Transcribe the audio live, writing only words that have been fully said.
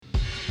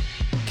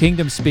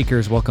Kingdom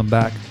Speakers, welcome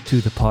back to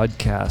the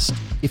podcast.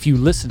 If you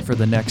listen for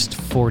the next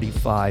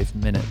 45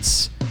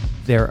 minutes,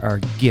 there are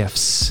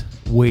gifts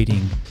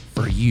waiting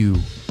for you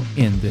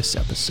in this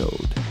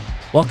episode.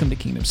 Welcome to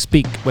Kingdom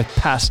Speak with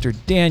Pastor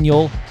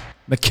Daniel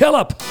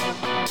McKillop.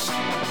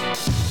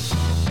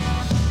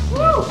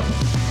 Woo!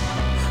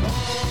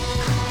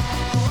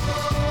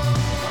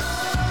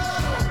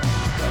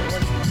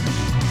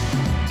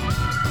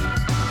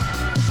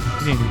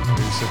 You need to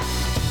produce it.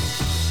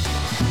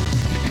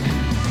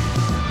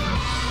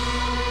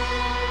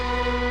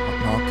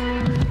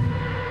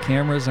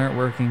 Cameras aren't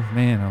working.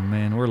 Man, oh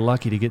man, we're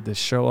lucky to get this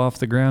show off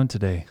the ground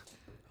today.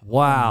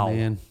 Wow. Oh,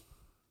 man.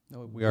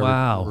 No, we are.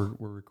 Wow.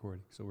 We're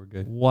recording, so we're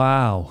good.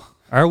 Wow.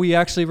 Are we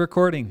actually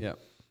recording? Yeah.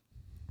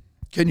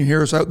 Can you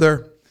hear us out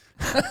there?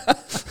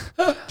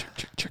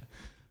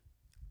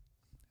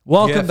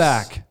 Welcome Gifts.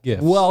 back.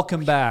 Gifts.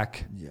 Welcome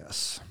back.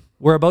 Yes.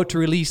 We're about to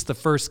release the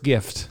first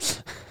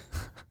gift.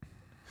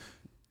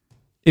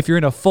 If you're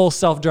in a full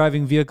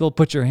self-driving vehicle,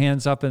 put your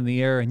hands up in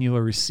the air and you will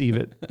receive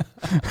it.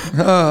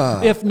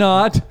 If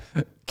not,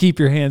 keep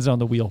your hands on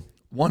the wheel.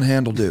 One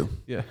hand will do.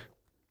 Yeah.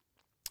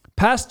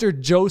 Pastor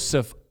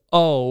Joseph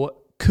O.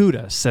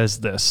 Kuda says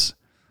this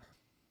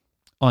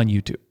on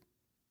YouTube.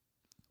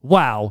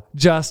 Wow,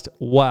 just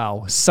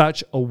wow.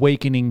 Such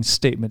awakening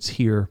statements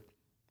here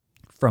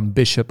from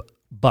Bishop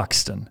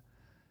Buxton.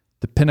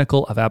 The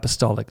pinnacle of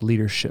apostolic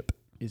leadership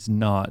is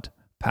not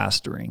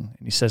pastoring.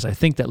 And he says, I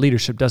think that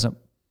leadership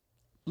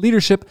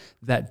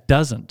that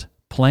doesn't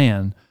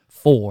plan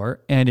for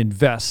and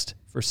invest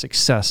for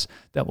success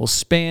that will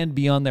span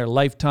beyond their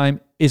lifetime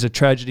is a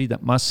tragedy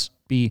that must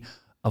be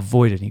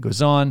avoided. He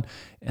goes on,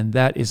 and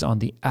that is on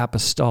the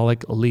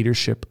Apostolic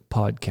Leadership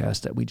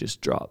podcast that we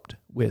just dropped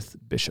with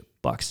Bishop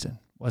Buxton.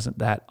 Wasn't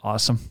that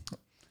awesome?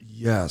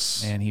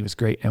 Yes. Man, he was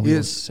great. And we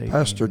will say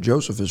Pastor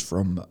Joseph is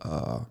from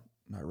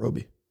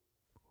Nairobi,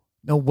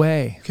 no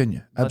way.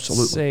 Kenya.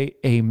 Absolutely. Let's say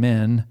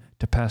amen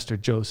to Pastor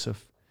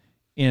Joseph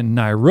in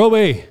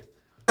Nairobi.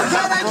 Can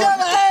I get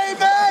an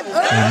amen?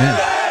 Amen.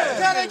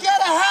 Can I get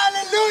a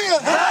hallelujah?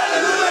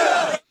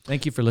 Hallelujah.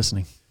 Thank you for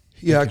listening.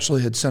 He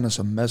actually had sent us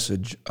a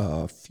message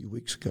a few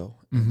weeks ago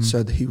and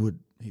said he would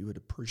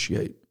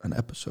appreciate an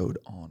episode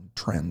on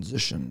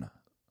transition,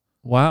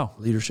 Wow.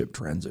 leadership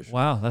transition.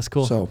 Wow, that's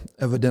cool. So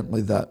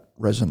evidently that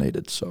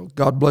resonated. So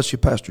God bless you,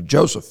 Pastor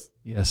Joseph.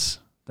 Yes.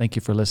 Thank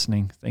you for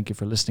listening. Thank you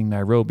for listening,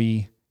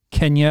 Nairobi,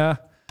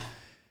 Kenya.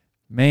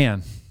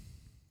 Man,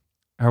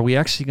 are we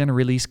actually going to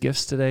release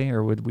gifts today,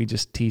 or would we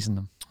just teasing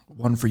them?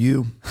 One for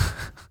you.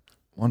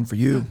 One for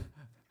you.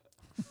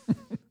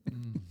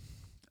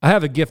 I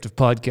have a gift of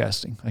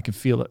podcasting. I can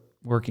feel it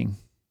working.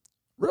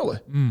 Really?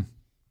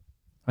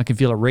 I can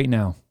feel it right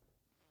now.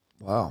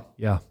 Wow.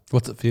 Yeah.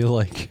 What's it feel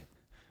like?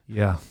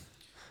 Yeah.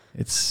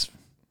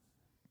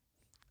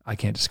 I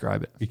can't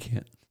describe it. You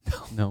can't.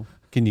 No.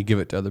 Can you give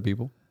it to other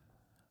people?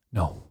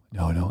 No.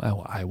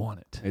 I want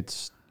it.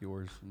 It's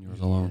yours and yours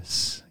alone.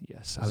 Yes.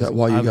 Yes. Is that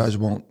why you guys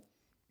won't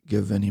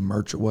give any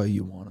merch away?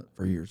 You want it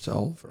for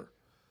yourself? Or?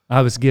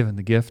 I was given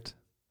the gift,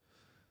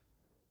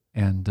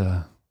 and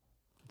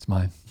it's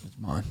mine. It's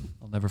mine.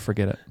 I'll never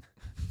forget it.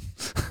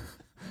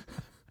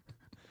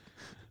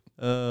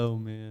 Oh,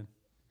 man.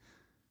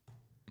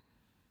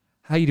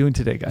 How you doing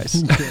today,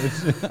 guys?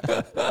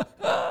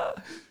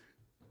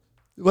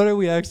 What are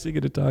we actually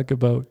going to talk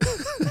about?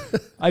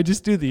 I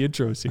just do the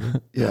intros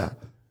here. Yeah.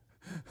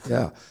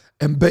 Yeah.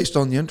 And based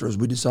on the intros,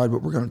 we decide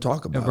what we're going to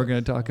talk about. And we're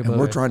going to talk about And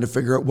we're it. trying to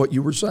figure out what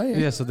you were saying.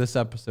 Yeah, so this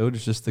episode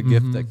is just the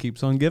gift that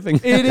keeps on giving.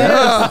 It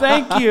is.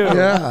 Thank you.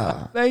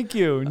 Yeah. Thank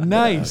you.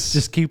 Nice.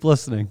 Just keep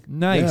listening.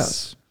 Nice.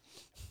 Yes.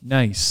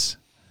 Nice.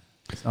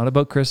 It's not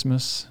about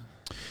Christmas.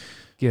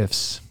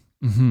 Gifts.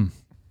 Mm-hmm.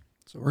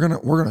 So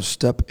we're gonna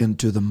step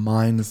into the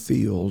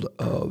minefield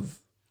of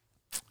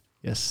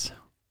Yes.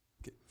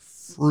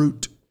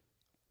 fruit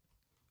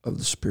of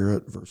the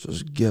Spirit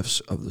versus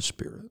gifts of the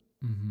Spirit.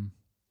 Mm-hmm.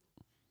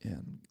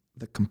 And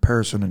the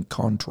comparison and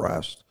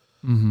contrast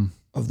Mm-hmm.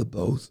 of the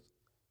both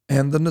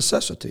and the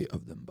necessity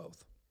of them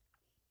both.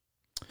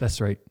 That's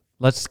right.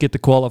 Let's get the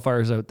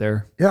qualifiers out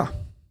there Yeah,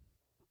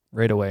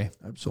 right away.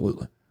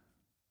 absolutely.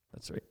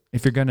 That's right.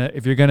 If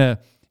you're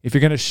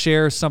gonna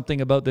share something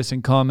about this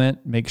in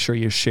comment, make sure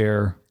you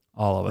share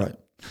all of it. Right.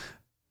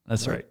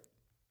 That's right.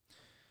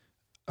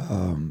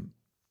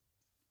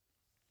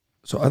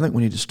 So I think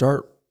we need to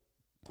start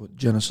with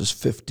Genesis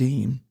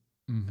 15,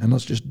 and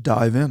let's just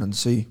dive in and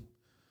see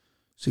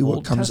what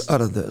Old comes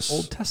out of this.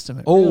 Old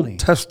Testament. Old really?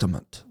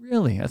 Testament.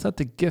 Really? I thought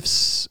the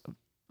gifts.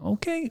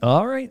 Okay.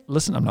 All right.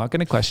 Listen, I'm not going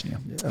to question you.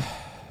 Yeah.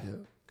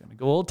 Going to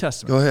go Old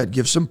Testament. Go ahead,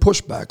 give some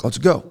pushback. Let's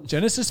go.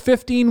 Genesis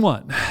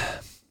 15:1.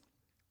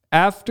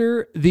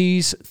 After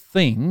these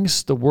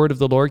things, the word of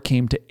the Lord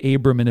came to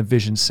Abram in a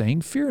vision,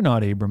 saying, Fear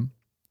not, Abram.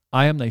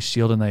 I am thy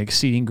shield and thy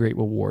exceeding great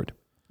reward.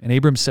 And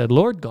Abram said,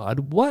 Lord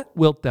God, what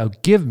wilt thou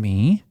give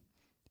me,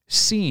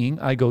 seeing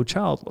I go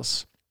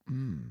childless?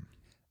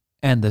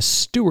 And the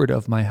steward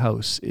of my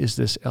house is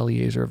this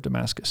Eliezer of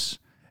Damascus.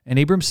 And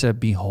Abram said,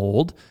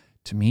 Behold,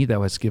 To me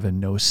thou hast given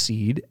no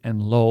seed,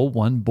 and lo,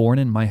 one born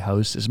in my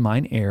house is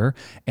mine heir.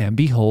 And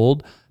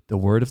behold, the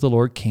word of the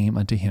Lord came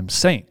unto him,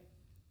 saying,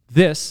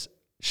 This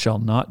shall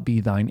not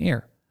be thine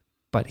heir,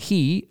 but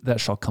he that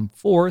shall come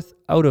forth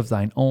out of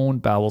thine own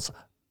bowels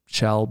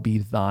shall be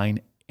thine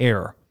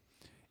heir.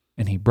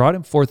 And he brought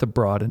him forth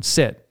abroad and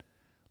said,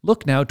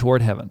 Look now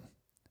toward heaven,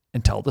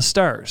 and tell the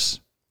stars,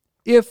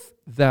 if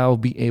thou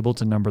be able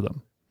to number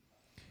them.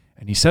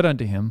 And he said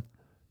unto him,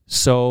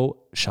 So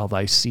shall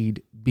thy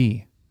seed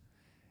be.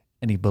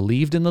 And he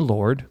believed in the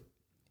Lord,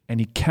 and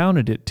he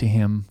counted it to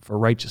him for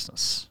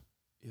righteousness.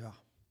 Yeah.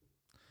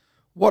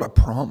 What a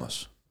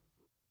promise.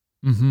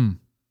 Mm-hmm.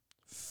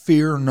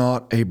 Fear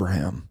not,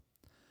 Abraham.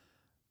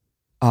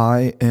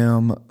 I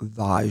am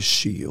thy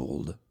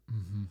shield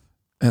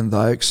and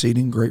thy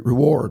exceeding great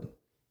reward.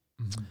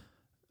 Mm-hmm.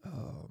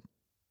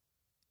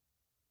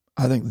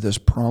 I think this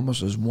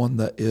promise is one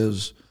that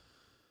is,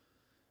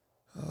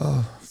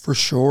 for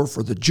sure,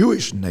 for the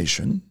Jewish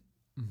nation,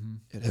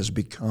 it has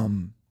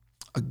become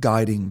a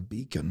guiding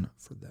beacon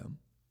for them.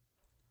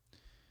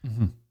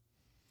 Mm-hmm.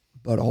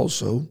 But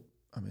also,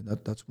 I mean,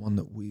 that's one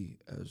that we,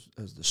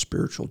 as the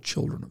spiritual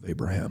children of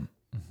Abraham,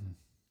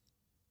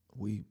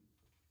 we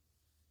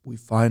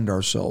find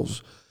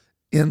ourselves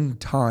in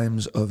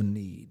times of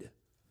need,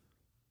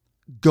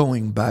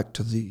 going back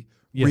to the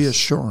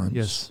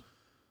reassurance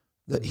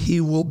that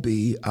he will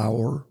be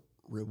our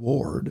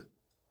reward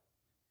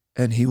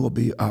and he will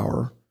be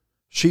our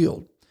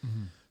shield.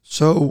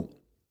 So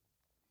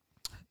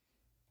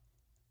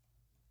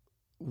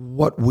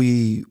what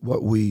we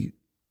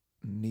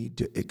need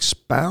to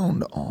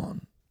expound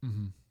on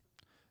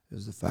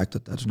is the fact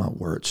that that's not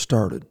where it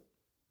started.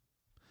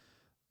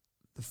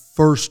 The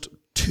first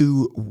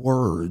two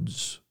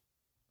words,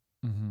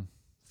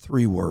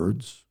 three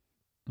words,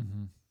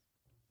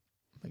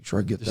 make sure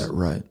I get that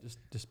right.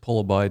 Just pull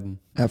a Biden.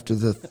 After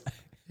the,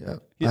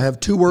 I have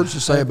two words to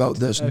say about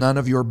this. None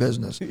of your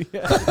business.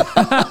 Yeah,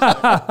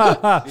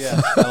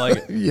 I like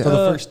it. Yeah. For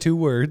the first two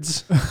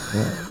words.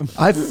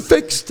 I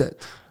fixed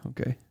it.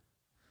 Okay.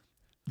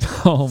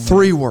 Oh, man.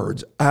 Three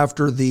words,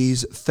 after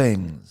these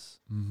things.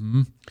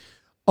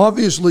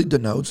 Obviously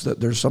denotes that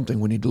there's something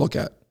we need to look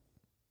at.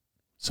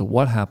 So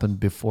what happened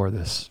before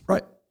this?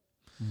 Right.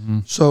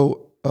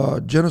 So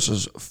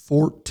Genesis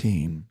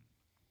 14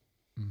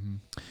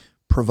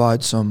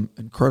 provides some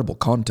incredible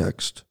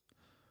context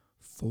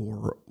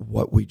for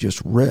what we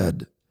just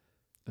read.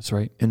 That's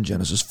right. In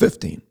Genesis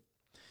 15.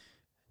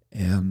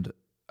 And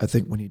I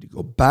think we need to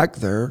go back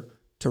there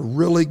to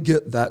really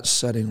get that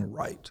setting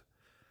right.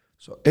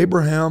 So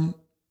Abraham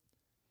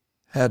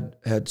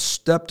had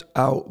stepped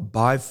out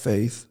by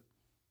faith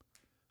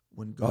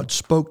when God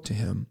spoke to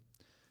him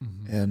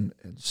and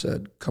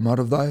said, Come out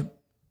of thy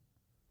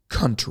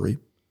country,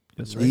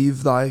 That's right.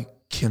 leave thy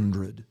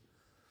kindred,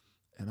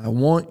 and I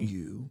want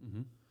you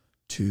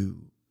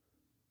to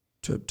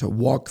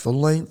walk the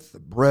length, the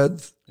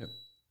breadth,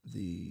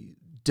 the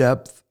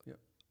depth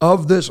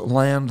of this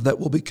land that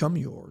will become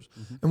yours.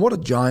 And what a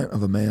giant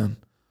of a man,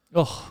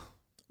 Oh,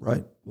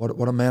 right?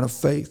 What a man of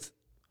faith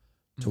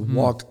to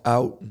walk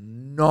out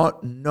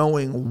not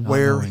knowing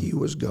where he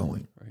was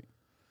going,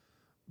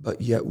 but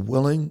yet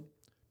willing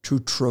to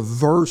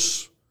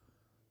traverse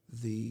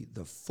the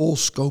full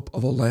scope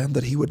of a land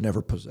that he would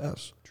never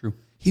possess. True.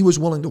 He was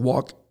willing to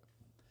walk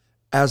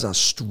as a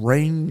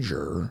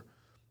stranger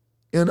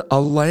in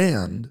a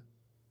land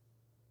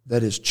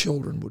that his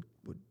children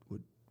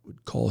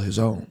would call his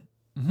own,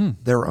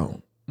 their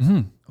own.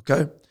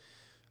 Okay?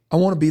 I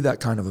want to be that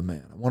kind of a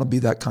man. I want to be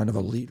that kind of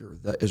a leader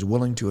that is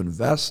willing to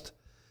invest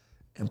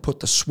and put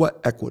the sweat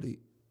equity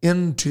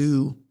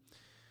into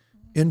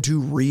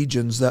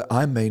regions that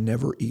I may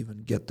never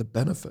even get the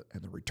benefit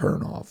and the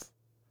return of.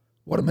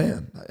 What a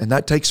man. And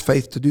that takes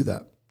faith to do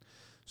that.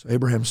 So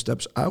Abraham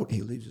steps out.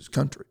 He leaves his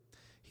country.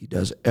 He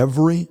does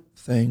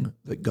everything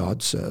that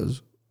God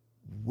says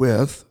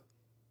with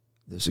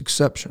this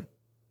exception.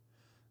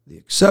 The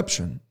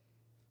exception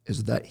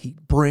is that he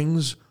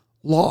brings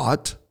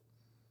Lot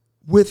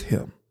with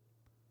him,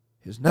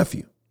 his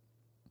nephew.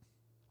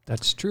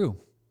 that's true.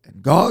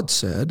 And God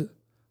said,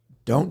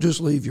 don't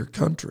just leave your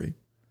country,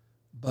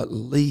 but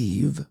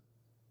leave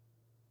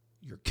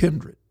your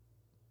kindred.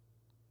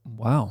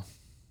 Wow.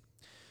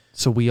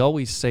 So we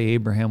always say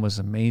Abraham was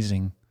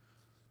amazing,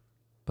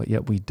 but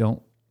yet we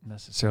don't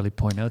necessarily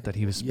point out that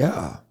he was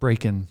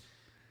breaking.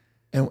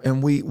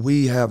 And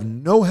we have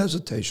no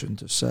hesitation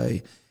to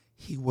say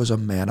he was a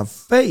man of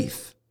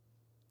faith.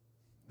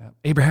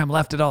 Abraham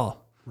left it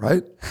all.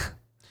 Right?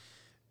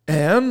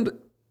 And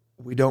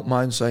we don't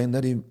mind saying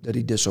that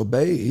he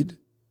disobeyed.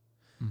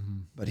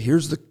 But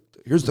here's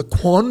the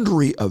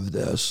quandary of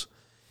this.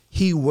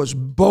 He was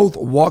both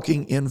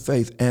walking in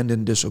faith and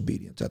in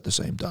disobedience at the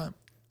same time.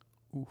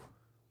 Ooh.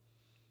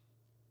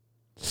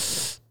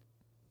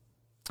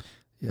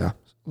 Yeah,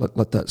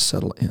 let that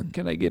settle in.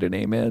 Can I get an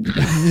amen?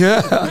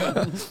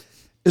 Yeah.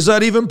 Is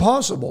that even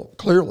possible?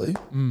 Clearly.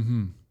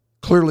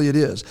 Clearly it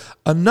is.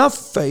 Enough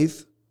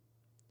faith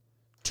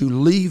to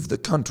leave the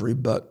country,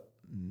 but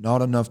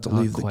not enough to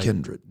leave the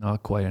kindred.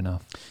 Not quite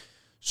enough.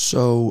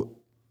 So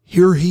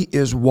here he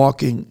is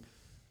walking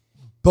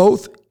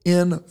both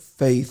in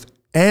faith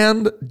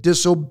and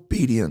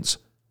disobedience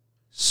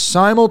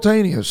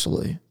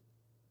simultaneously.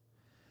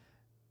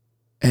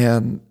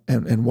 And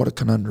what a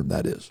conundrum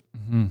that is.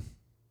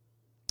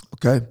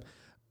 Okay?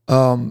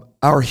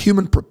 Our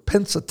human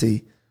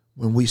propensity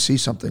when we see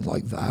something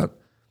like that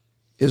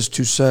is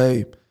to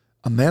say,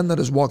 a man that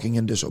is walking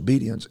in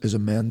disobedience is a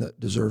man that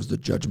deserves the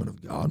judgment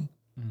of God.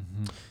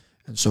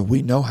 And so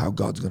we know how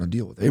God's going to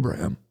deal with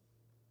Abraham.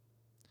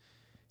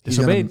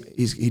 Disobeyed.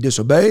 He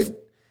disobeyed.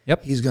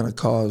 Yep. He's going to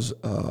cause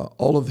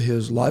all of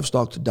his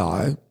livestock to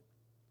die.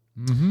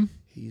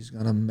 He's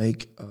going to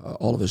make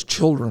all of his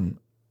children.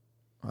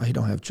 He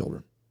don't have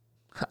children.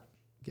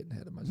 Getting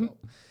ahead of myself.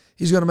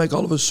 He's going to make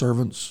all of his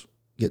servants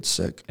get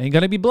sick. Ain't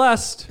going to be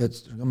blessed.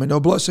 There's going to be no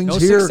blessings No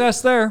here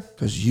success there.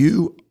 because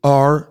you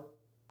are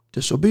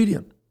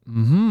disobedient.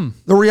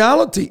 The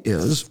reality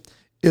is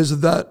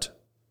that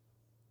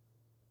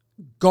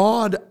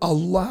God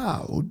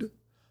allowed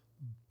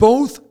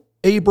both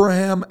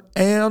Abraham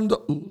and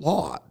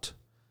Lot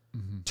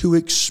to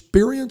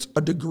experience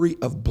a degree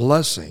of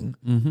blessing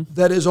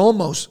that is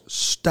almost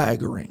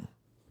staggering.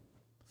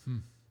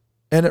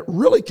 And it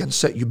really can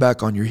set you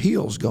back on your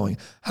heels going,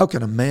 how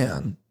can a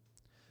man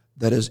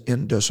that is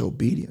in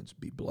disobedience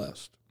be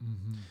blessed?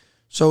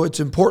 So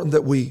it's important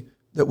that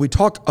we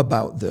talk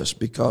about this,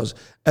 because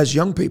as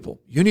young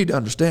people, you need to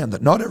understand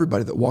that not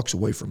everybody that walks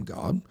away from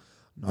God,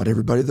 not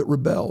everybody that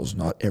rebels,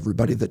 not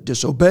everybody that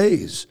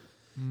disobeys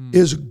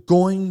is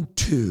going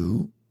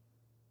to,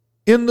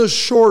 in the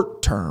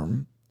short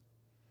term,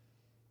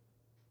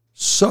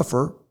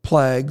 suffer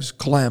plagues,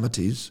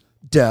 calamities,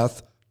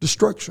 death,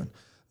 destruction.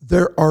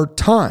 There are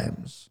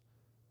times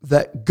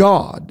that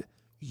God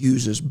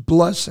uses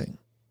blessing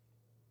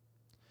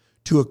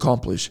to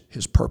accomplish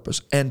his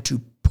purpose and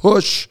to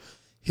push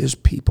his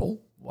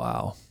people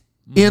Wow.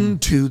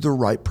 into the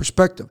right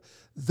perspective.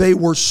 They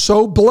were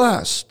so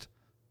blessed,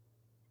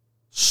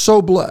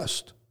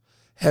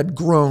 had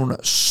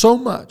grown so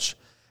much,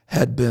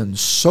 had been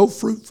so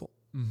fruitful,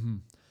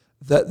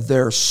 that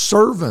their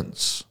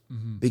servants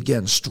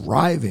began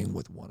striving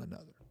with one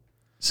another.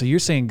 So you're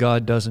saying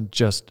God doesn't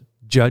just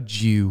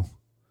judge you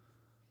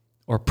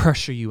or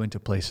pressure you into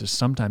places.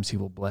 Sometimes he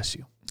will bless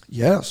you.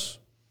 Yes.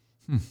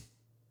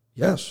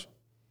 Yes.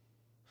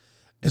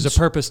 There's a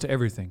purpose to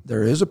everything.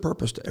 There is a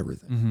purpose to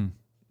everything.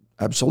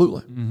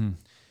 Absolutely.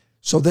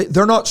 So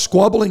they're not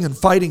squabbling and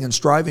fighting and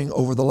striving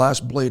over the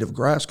last blade of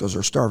grass because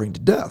they're starving to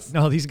death.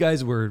 No, these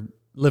guys were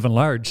living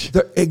large.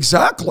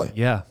 Exactly.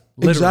 Yeah.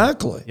 Literally.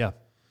 Exactly. Yeah.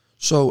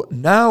 So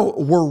now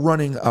we're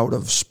running out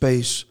of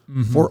space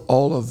for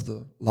all of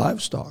the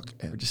livestock.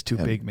 We're just too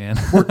big, man.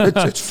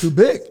 It's too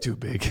big. Too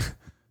big.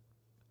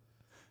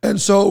 And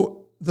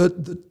so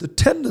the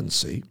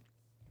tendency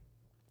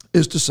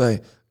is to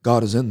say,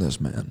 God is in this,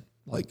 man.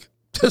 Like,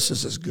 this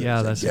is as good Yeah,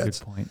 as that's it a gets.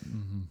 good point.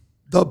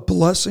 The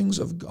blessings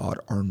of God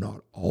are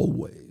not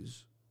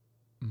always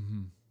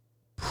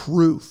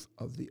proof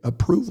of the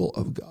approval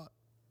of God.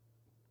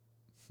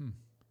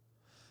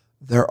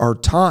 There are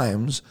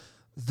times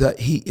that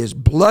he is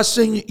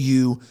blessing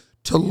you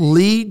to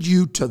lead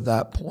you to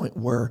that point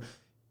where,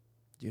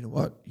 you know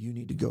what, you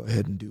need to go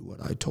ahead and do what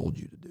I told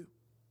you to do.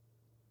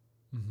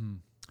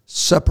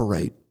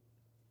 Separate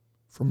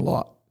from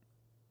Lot.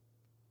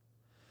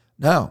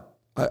 Now,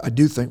 I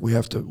do think we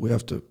have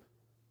to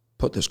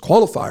put this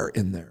qualifier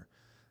in there.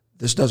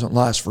 This doesn't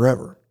last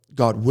forever.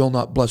 God will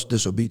not bless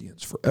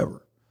disobedience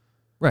forever.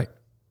 Right.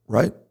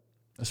 Right?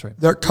 That's right.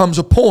 There comes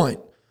a point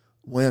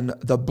when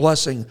the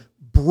blessing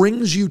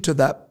brings you to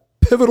that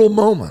pivotal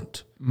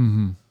moment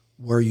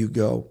where you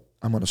go,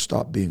 I'm going to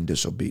stop being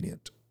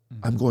disobedient.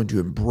 I'm going to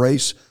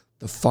embrace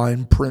the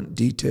fine print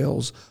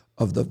details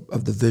of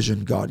the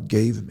vision God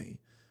gave me,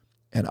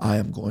 and I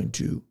am going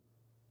to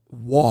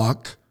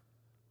walk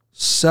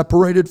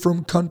separated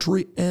from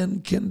country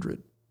and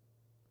kindred.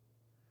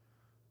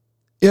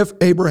 If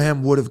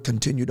Abraham would have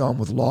continued on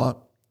with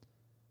Lot,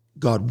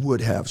 God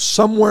would have.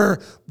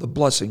 Somewhere the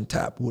blessing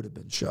tap would have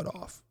been shut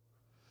off.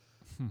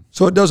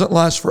 So it doesn't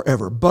last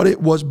forever. But it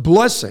was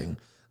blessing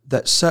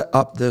that set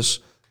up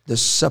this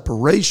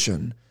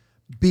separation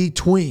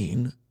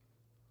between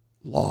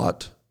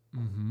Lot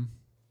and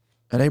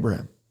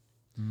Abraham.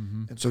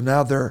 And so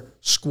now they're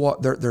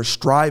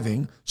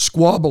striving,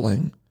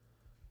 squabbling,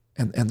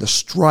 and the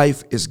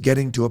strife is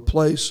getting to a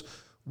place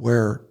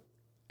where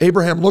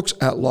Abraham looks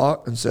at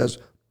Lot and says,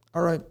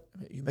 all right,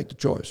 you make the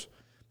choice.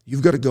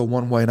 You've got to go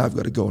one way and I've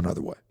got to go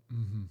another way.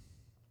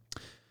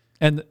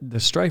 And the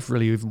strife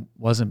really even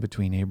wasn't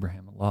between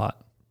Abraham and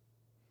Lot.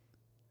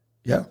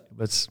 Yeah.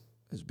 It's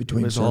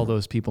between it was all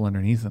those people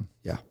underneath him.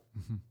 Yeah.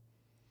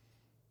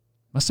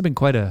 Must have been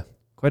quite a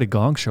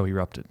gong show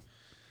erupted.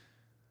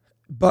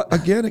 But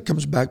again, it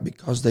comes back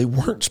because they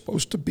weren't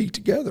supposed to be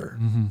together.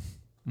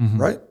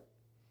 Right?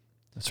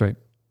 That's right.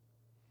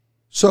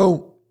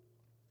 So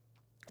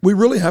we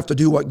really have to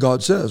do what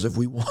God says if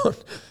we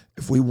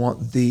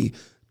want the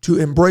to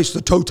embrace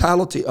the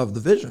totality of the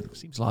vision.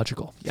 Seems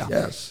logical. Yeah.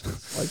 Yes.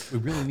 It's like,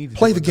 We really need to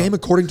play do the what game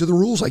according to the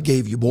rules I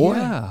gave you, boy.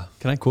 Yeah.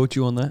 Can I quote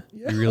you on that?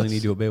 Yes. You really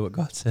need to obey what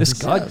God says.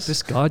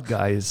 This God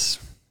guy is,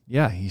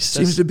 he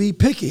Seems to be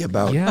picky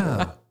about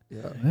yeah.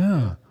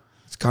 Yeah.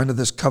 It's kind of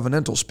this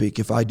covenantal speak.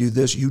 If I do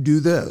this, you do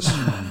this.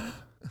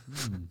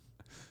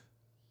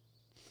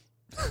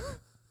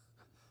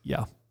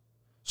 Yeah.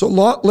 So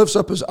Lot lifts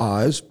up his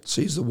eyes,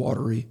 sees the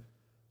watery,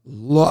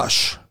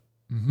 lush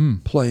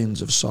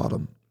plains of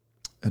Sodom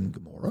and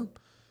Gomorrah.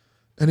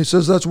 And he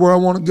says, that's where I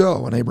want to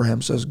go. And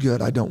Abraham says,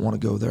 good, I don't want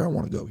to go there. I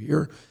want to go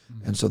here.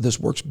 And so this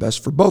works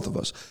best for both of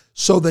us.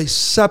 So they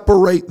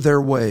separate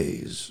their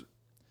ways.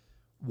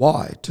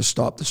 Why? To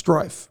stop the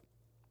strife.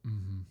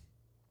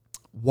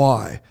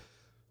 Why?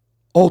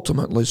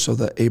 Ultimately, so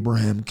that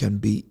Abraham can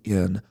be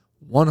in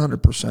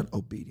 100%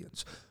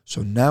 obedience.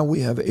 So now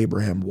we have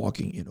Abraham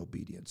walking in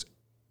obedience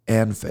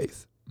and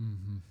faith.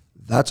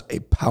 That's a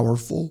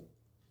powerful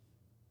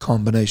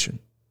combination.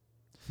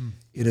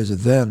 It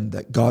is then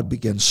that God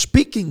begins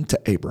speaking to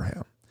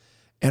Abraham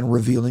and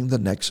revealing the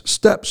next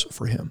steps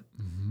for him.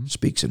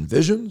 Speaks in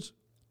visions,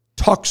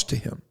 talks to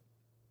him.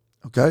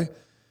 Okay?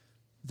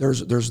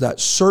 There's that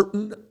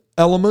certain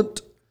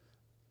element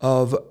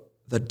of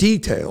the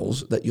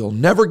details that you'll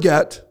never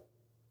get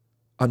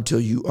until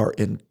you are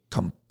in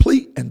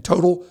complete and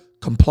total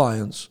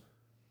compliance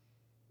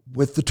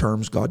with the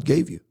terms God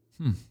gave you.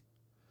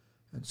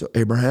 And so,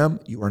 Abraham,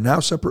 you are now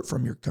separate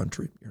from your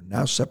country. You're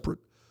now separate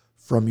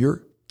from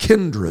your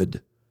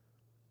kindred.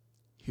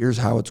 Here's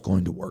how it's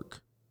going to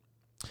work.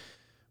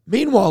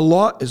 Meanwhile,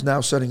 Lot is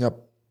now setting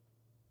up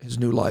his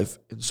new life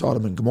in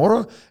Sodom and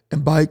Gomorrah,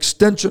 and by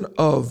extension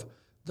of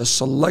the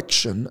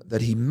selection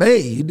that he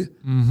made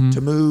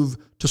to move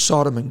to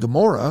Sodom and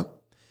Gomorrah,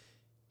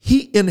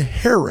 he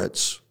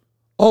inherits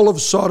all of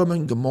Sodom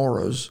and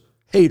Gomorrah's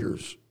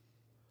haters.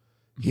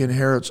 He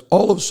inherits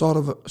all of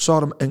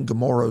Sodom and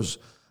Gomorrah's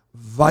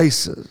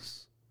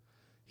vices.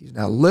 He's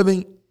now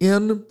living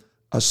in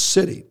a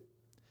city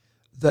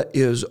that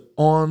is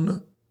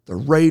on the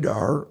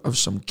radar of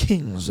some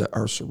kings that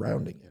are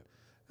surrounding it.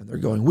 And they're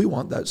going, we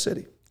want that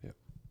city.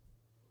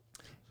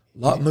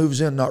 Lot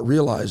moves in not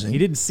realizing He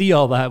didn't see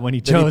all that when he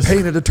that chose. he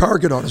painted a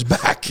target on his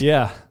back.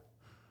 Yeah.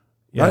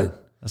 Right?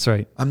 That's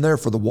right. I'm there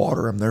for the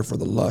water. I'm there for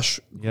the lush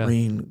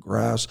green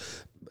grass.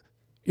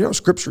 You know,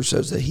 Scripture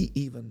says that he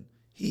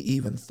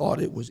even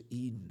thought it was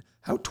Eden.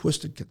 How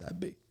twisted could that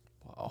be?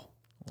 Wow.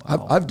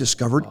 I've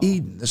discovered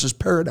Eden. This is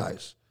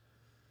paradise.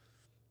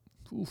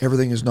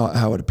 Everything is not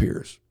how it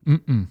appears.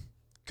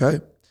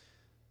 Okay?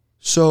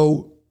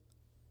 So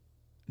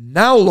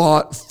now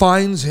Lot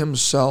finds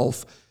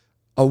himself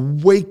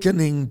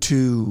awakening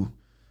to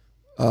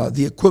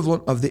the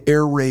equivalent of the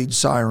air raid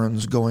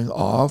sirens going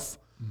off.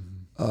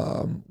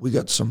 We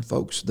got some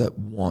folks that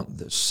want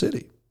this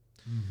city.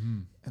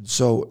 And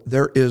so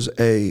there is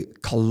a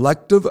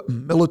collective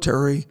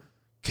military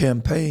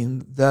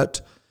campaign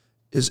that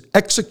is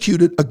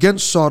executed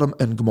against Sodom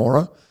and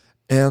Gomorrah,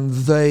 and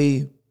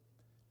they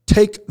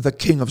take the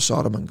king of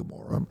Sodom and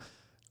Gomorrah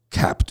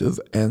captive,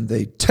 and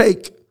they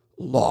take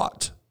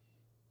Lot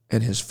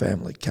and his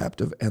family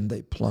captive, and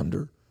they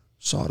plunder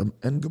Sodom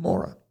and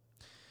Gomorrah.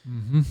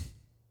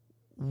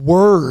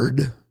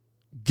 Word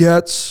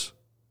gets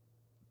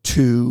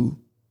to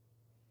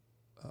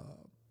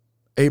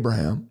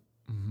Abraham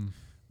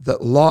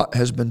that Lot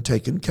has been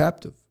taken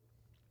captive.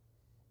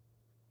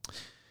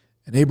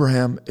 And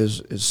Abraham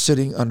is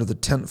sitting under the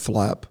tent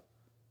flap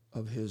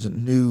of his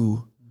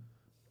new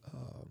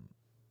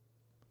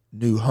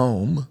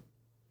home,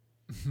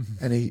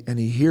 and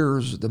he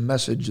hears the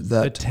message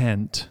that The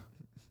tent.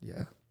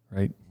 yeah,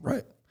 Right.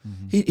 right.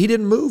 He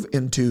didn't move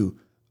into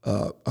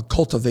a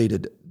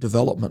cultivated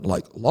development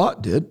like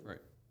Lot did. Right.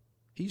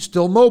 He's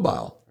still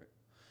mobile.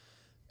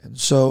 And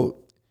so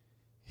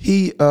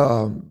he,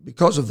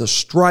 because of the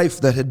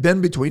strife that had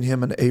been between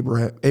him and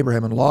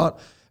Abraham and Lot,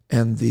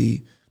 and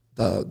the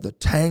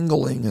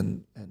tangling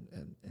and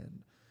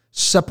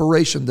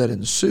separation that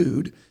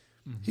ensued,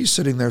 he's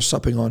sitting there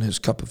supping on his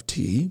cup of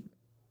tea.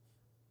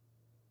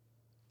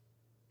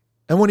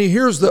 And when he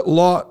hears that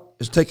Lot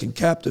is taken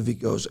captive, he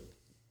goes,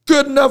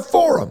 good enough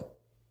for him.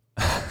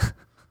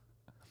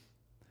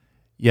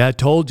 Yeah, I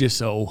told you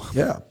so.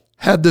 Yeah.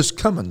 Had this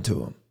coming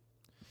to him.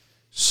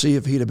 See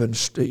if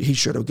he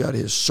should have got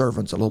his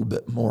servants a little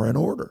bit more in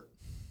order.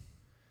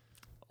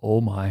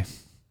 Oh my.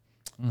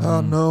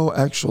 No,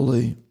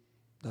 actually,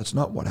 that's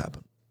not what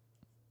happened.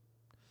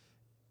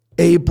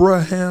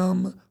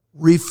 Abraham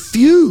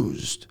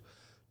refused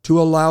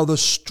to allow the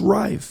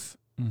strife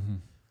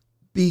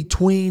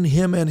between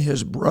him and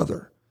his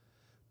brother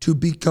to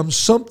become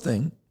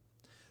something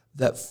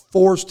that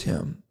forced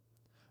him,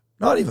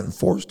 not even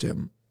forced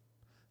him,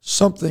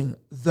 something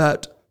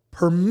that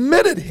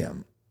permitted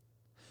him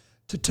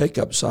to take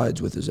up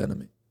sides with his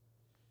enemy.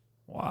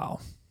 Wow.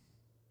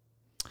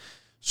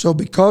 So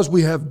because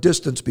we have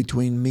distance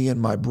between me and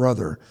my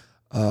brother,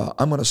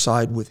 I'm going to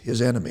side with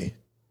his enemy.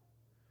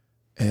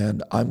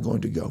 And I'm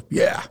going to go,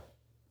 yeah,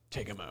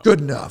 Take him out.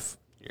 good enough.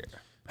 Yeah.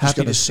 He's Happy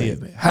going to to see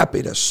save me.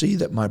 Happy to see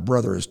that my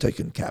brother is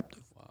taken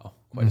captive. Wow.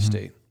 Quite a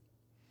state.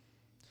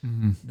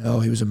 No,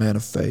 he was a man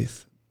of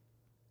faith.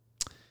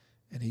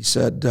 And he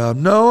said,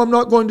 no, I'm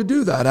not going to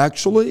do that.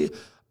 Actually,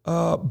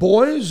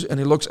 boys, and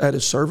he looks at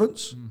his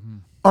servants,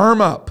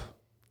 arm up.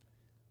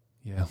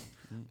 Yeah.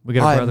 We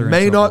got a I brother.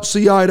 may in not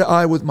see eye to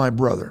eye with my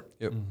brother,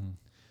 Yep.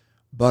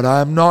 but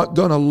I'm not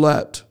going to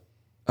let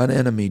an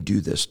enemy do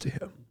this to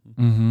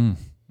him.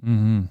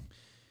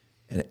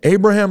 And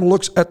Abraham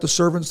looks at the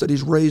servants that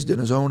he's raised in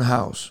his own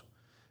house,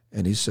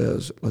 and he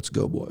says, let's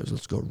go, boys.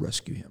 Let's go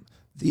rescue him.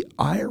 The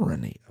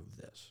irony of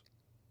this,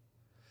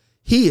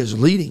 he is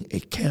leading a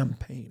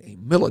campaign, a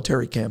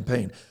military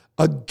campaign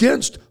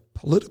against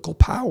political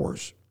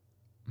powers.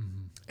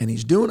 And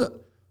he's doing it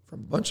from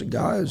a bunch of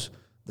guys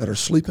that are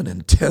sleeping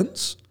in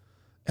tents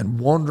and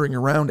wandering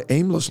around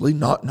aimlessly,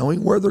 not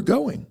knowing where they're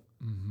going.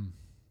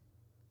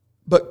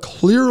 But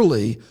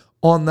clearly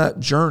on that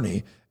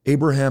journey,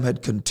 Abraham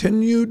had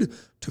continued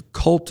to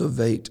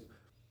cultivate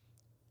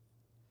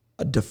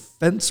a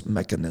defense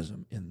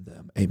mechanism in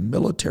them, a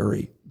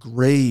military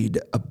grade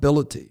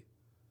ability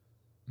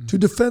to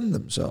defend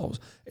themselves.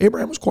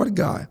 Abraham was quite a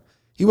guy.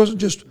 He wasn't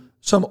just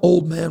some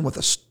old man with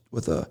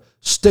a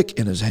stick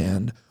in his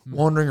hand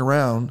wandering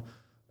around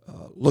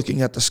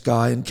looking at the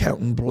sky and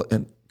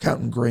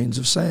counting grains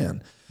of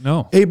sand.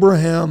 No.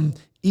 Abraham,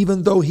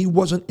 even though he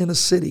wasn't in a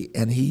city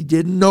and he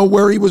didn't know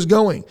where he was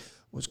going,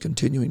 was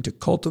continuing to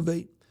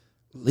cultivate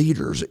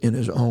leaders in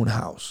his own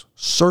house,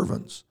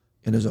 servants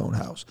in his own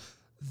house,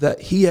 that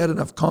he had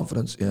enough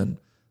confidence in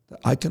that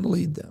I can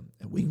lead them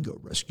and we can go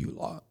rescue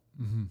Lot.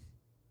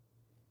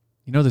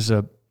 You know, there's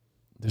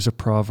a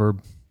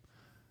proverb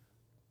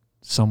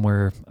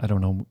somewhere, I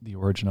don't know the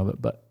origin of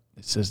it, but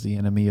it says the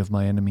enemy of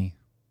my enemy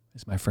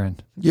is my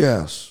friend,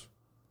 Yes,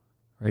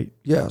 right?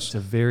 yes, It's a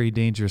very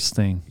dangerous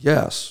thing.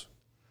 yes.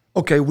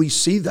 Okay, we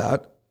see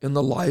that in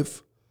the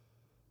life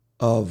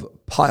of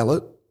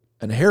Pilate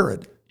and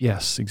Herod,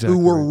 Yes, exactly.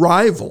 who were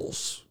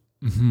rivals,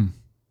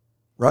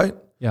 right?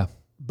 Yeah.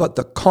 But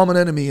the common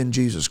enemy in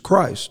Jesus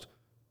Christ,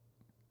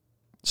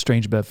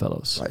 Strange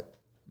bedfellows. right?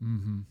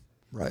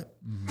 Right.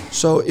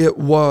 So it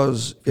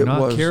was. If you're It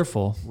not was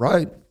careful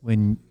right.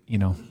 when,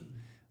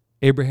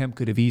 Abraham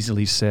could have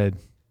easily said,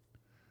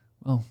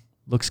 well,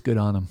 looks good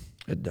on him,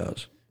 It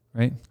does.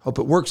 right? Hope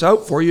it works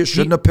out for you.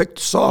 Shouldn't have picked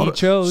he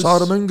chose-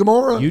 Sodom and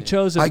Gomorrah. You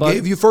chose it, I bud.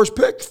 gave you first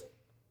pick.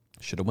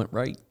 Should have went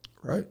right.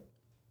 Right.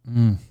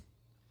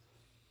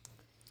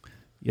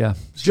 Yeah.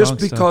 Just strong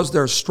stuff. because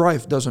there's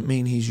strife doesn't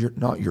mean he's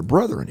not your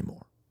brother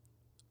anymore.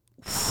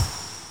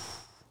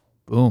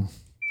 Boom.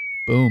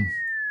 Boom.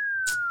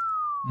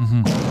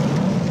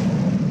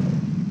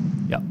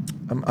 Yeah.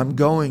 I'm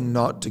going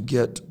not to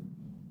get.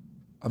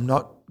 I'm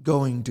not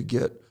going to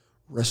get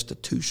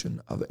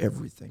restitution of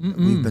everything that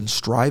we've been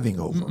striving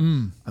over.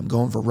 I'm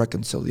going for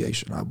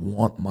reconciliation. I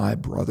want my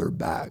brother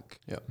back.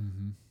 Yep.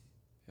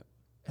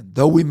 And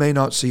though we may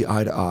not see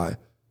eye to eye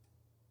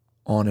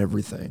on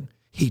everything,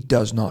 he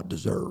does not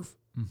deserve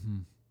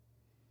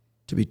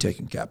to be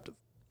taken captive.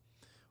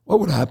 What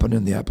would happen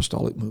in the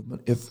apostolic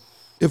movement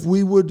if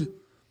we would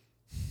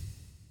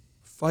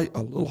fight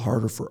a little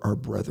harder for our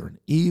brethren,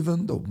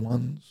 even the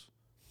ones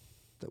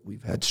that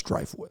we've had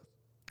strife with?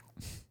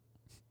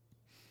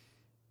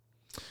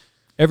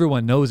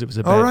 Everyone knows it was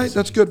a bad All right, decision.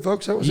 that's good,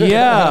 folks. That was it.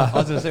 Yeah. I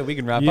was going to say, we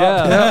can wrap Yeah.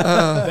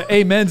 up.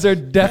 The amens are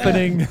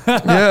deafening.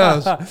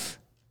 Yes.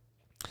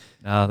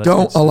 No, that's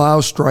Don't good stuff. allow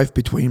strife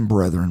between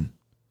brethren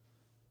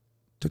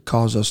to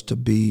cause us to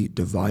be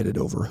divided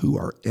over who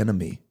our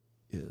enemy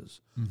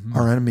is.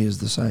 Our enemy is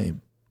the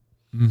same.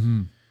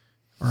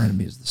 Our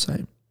enemy is the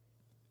same.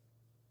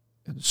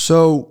 And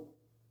so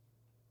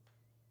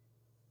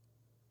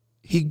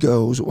he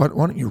goes, why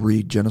don't you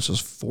read Genesis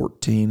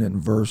 14 and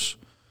verse,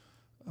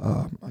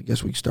 I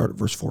guess we can start at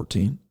verse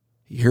 14.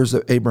 He hears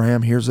that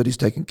Abraham hears that he's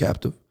taken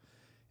captive,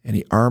 and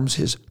he arms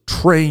his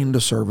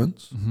trained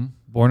servants.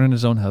 Born in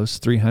his own house,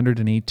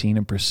 318,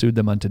 and pursued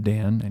them unto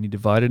Dan, and he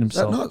divided Does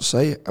that himself. not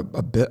say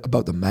a bit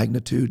about the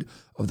magnitude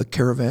of the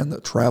caravan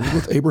that traveled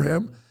with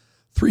Abraham?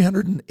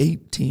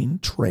 318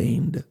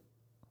 trained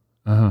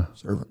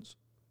servants.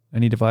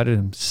 And he divided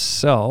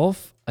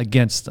himself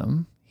against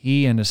them,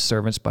 he and his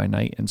servants by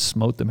night, and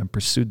smote them and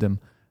pursued them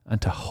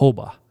unto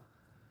Hobah,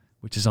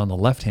 which is on the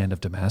left hand of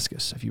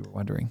Damascus, if you were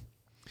wondering.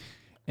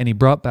 And he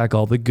brought back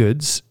all the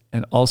goods,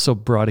 and also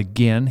brought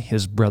again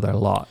his brother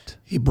Lot.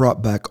 He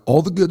brought back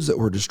all the goods that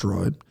were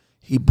destroyed.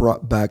 He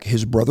brought back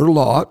his brother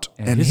Lot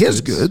and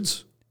his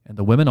goods. And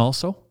the women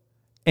also,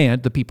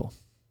 and the people.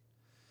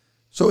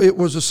 So it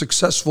was a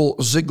successful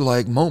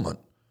Ziklag moment.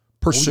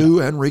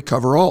 Pursue and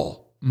recover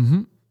all.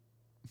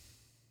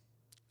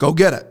 Go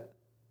get it.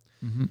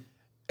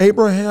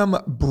 Abraham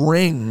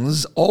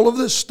brings all of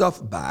this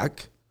stuff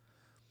back.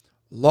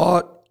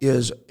 Lot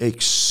is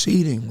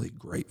exceedingly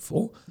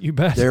grateful. You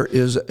bet. There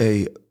is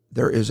a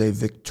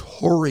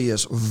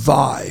victorious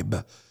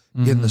vibe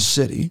in the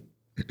city.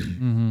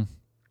 And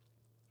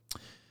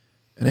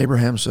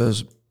Abraham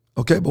says,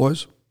 okay,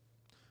 boys,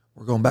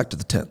 we're going back to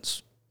the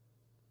tents.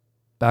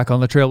 Back on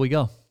the trail we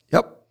go.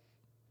 Yep.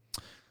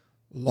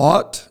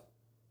 Lot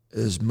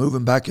is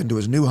moving back into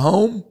his new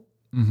home,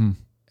 Mm-hmm.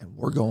 and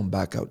we're going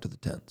back out to the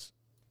tents.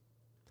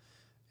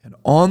 And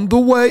on the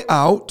way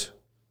out,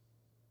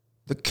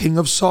 the king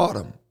of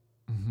Sodom,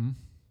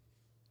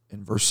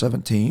 in verse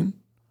 17,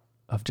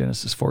 Of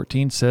Genesis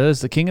 14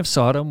 says, the king of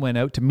Sodom went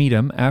out to meet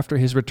him after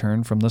his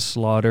return from the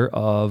slaughter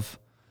of...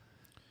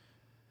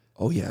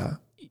 oh yeah,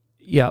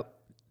 Yep.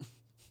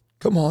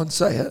 come on,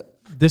 say it.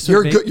 This You're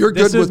would make, good- you're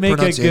this good would with make a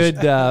pronunciation.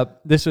 good.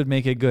 This would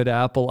make a good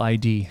Apple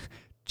ID.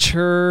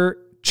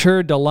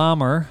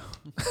 Churdalamer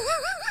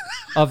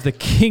of the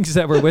kings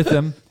that were with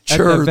him at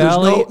Chur, the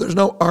valley. there's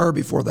no R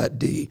before that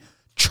D.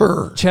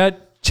 Chur.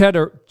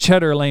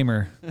 Cheddar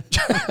Lamer.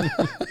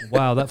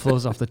 Wow, that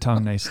flows off the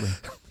tongue nicely.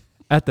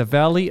 At the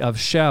valley of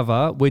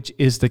Shava, which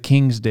is the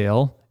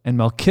Kingsdale, and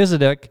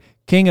Melchizedek,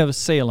 king of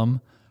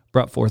Salem,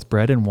 brought forth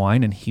bread and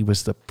wine, and he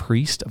was the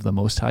priest of the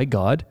Most High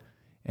God.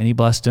 And he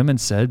blessed him and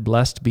said,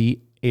 blessed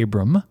be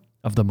Abram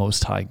of the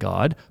Most High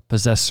God,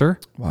 possessor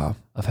Wow.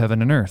 of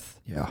heaven and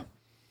earth. Yeah.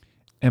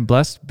 And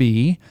blessed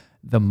be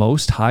the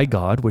Most High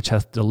God, which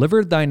hath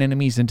delivered thine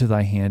enemies into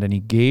thy hand, and he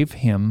gave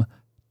him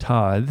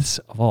tithes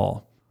of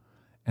all.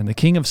 And the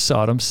king of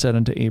Sodom said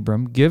unto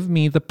Abram, give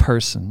me the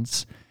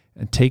persons,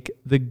 and take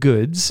the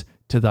goods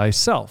to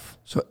thyself.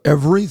 So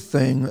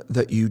everything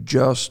that you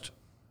just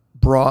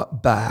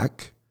brought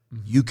back,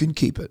 you can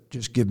keep it.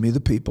 Just give me the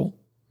people,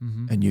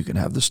 and you can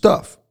have the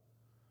stuff.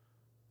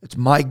 It's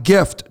my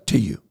gift to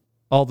you.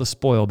 All the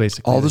spoil,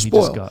 basically. All the that he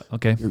just spoil. got.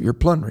 Okay. You're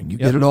plundering. You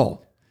Yep. get it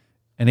all.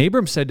 And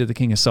Abram said to the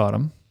king of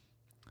Sodom,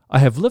 I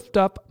have lifted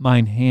up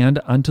mine hand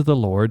unto the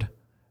Lord,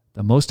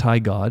 the Most High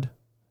God,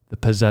 the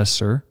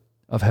possessor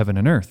of heaven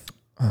and earth,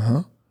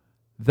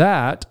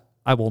 that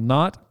I will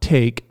not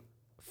take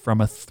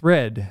from a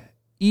thread,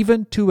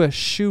 even to a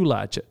shoe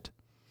latchet,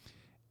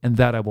 and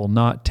that I will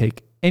not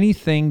take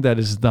anything that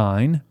is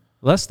thine,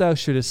 lest thou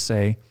shouldest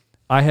say,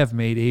 I have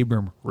made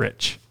Abram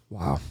rich.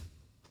 Wow.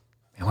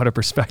 Man, what a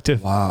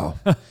perspective. Wow.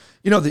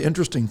 You know, the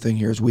interesting thing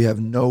here is we have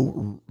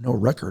no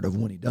record of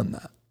when he done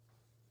that.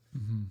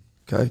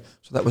 Okay?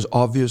 So that was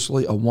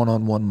obviously a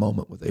one-on-one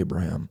moment with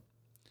Abraham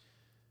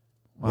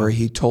where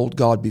he told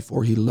God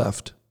before he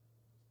left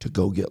to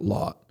go get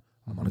Lot.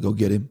 I'm going to go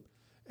get him,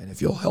 and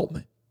if you'll help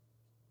me,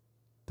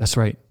 That's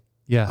right.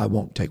 Yeah. I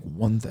won't take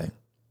one thing.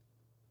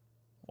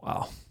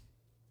 Wow.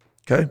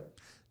 Okay?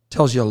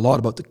 Tells you a lot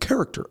about the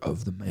character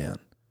of the man.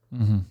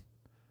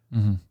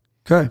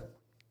 Okay?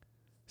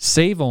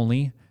 Save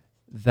only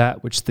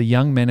that which the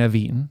young men have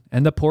eaten,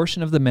 and the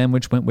portion of the men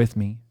which went with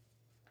me,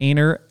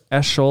 Aner,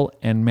 Eshel,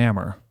 and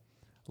Mamre.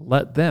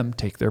 Let them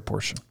take their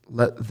portion.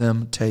 Let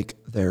them take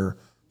their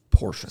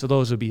portion. So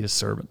those would be his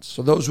servants.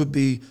 So those would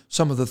be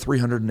some of the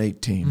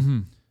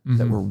 318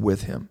 that were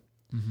with him.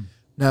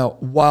 Now,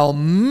 while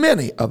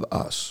many of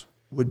us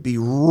would be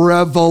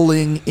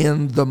reveling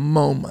in the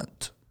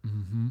moment,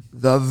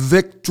 the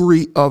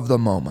victory of the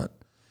moment,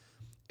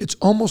 it's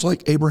almost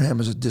like Abraham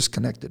is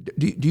disconnected.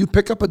 Do you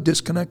pick up a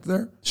disconnect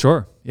there?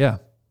 Sure. Yeah.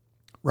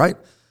 Right?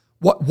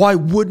 Why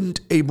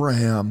wouldn't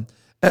Abraham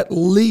at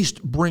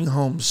least bring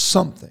home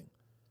something?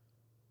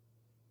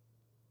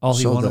 All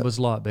he So wanted that- was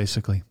Lot,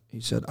 basically. He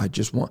said, I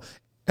just want,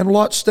 and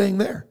Lot staying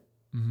there.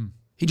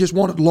 He just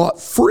wanted Lot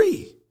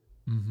free.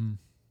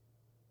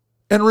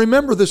 And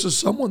remember, this is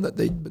someone that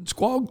they'd been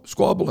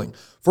squabbling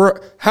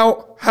for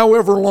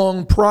however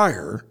long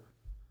prior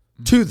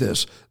to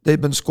this. They'd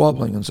been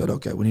squabbling and said,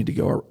 okay, we need to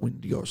go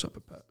our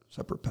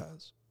separate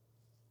paths.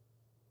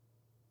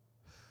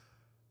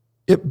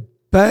 It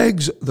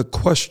begs the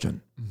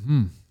question,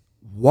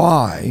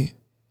 why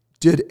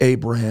did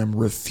Abraham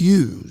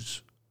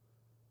refuse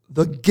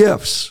the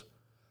gifts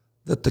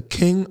that the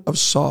king of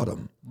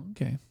Sodom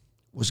Okay.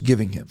 was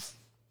giving him?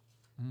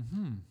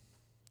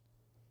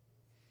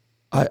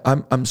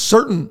 I'm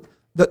certain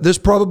that this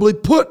probably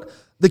put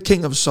the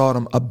king of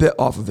Sodom a bit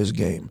off of his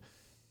game.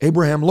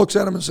 Abraham looks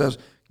at him and says,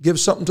 give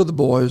something to the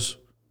boys.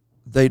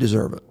 They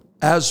deserve it.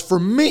 As for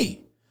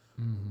me,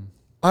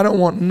 I don't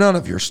want none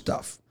of your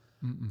stuff.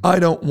 I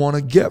don't want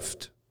a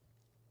gift.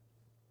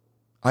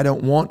 I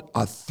don't want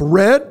a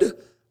thread.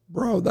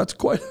 Bro, that's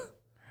quite...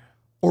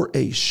 or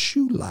a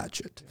shoe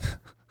latchet.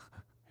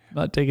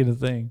 Not taking a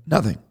thing.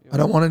 Nothing. I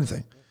don't want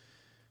anything.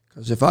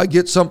 Because if I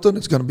get something,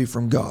 it's going to be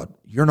from God.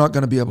 You're not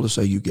going to be able to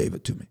say you gave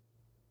it to me.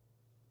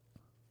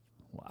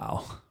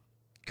 Wow.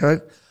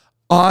 Okay?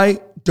 I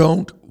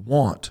don't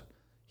want.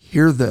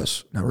 Hear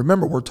this. Now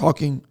remember, we're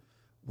talking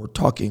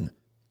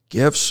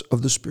gifts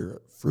of the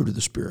Spirit, fruit of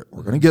the Spirit.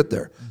 We're going to get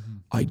there.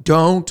 I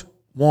don't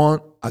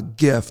want a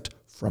gift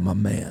from a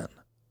man.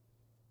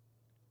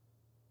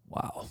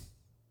 Wow.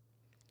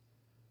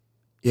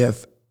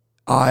 If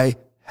I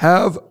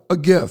have a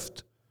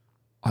gift,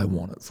 I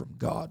want it from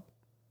God.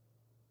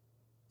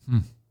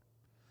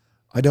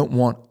 I don't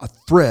want a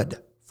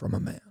thread from a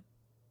man.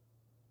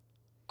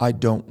 I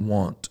don't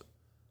want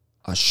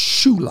a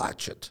shoe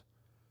latchet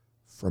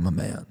from a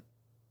man.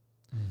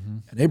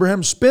 And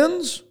Abraham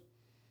spins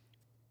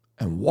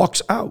and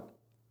walks out.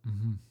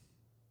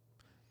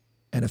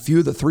 And a few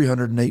of the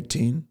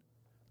 318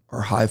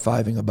 are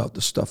high-fiving about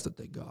the stuff that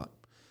they got.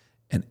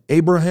 And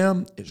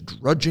Abraham is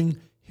drudging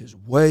his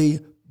way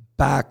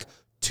back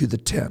to the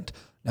tent.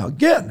 Now,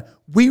 again,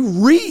 we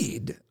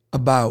read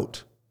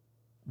about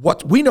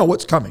we know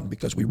what's coming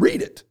because we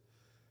read it.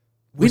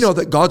 We know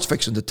that God's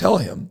fixing to tell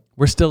him.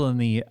 We're still in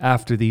the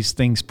after these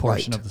things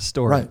portion of the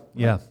story. Right.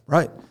 Yeah.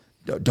 Right.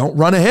 Don't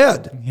run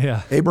ahead.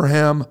 Yeah.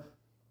 Abraham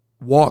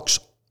walks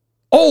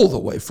all the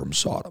way from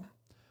Sodom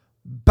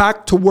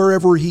back to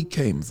wherever he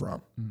came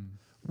from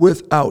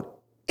without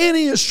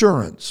any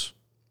assurance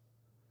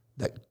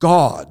that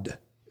God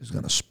is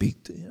going to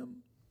speak to him,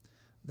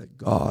 that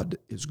God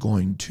is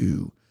going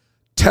to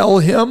tell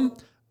him,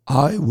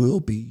 I will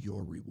be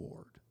your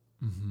reward.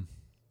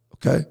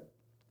 Okay?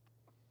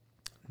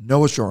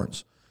 No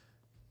assurance.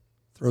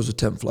 Throws a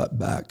 10 flat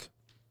back.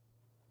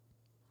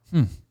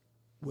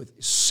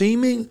 With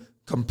seeming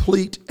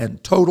complete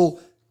and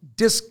total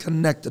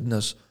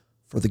disconnectedness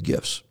for the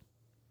gifts.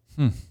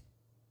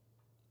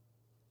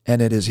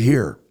 And it is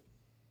here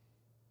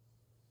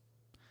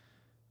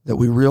that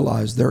we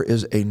realize there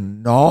is a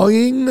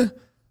gnawing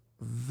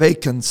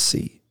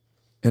vacancy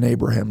in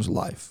Abraham's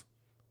life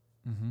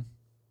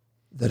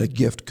that a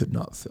gift could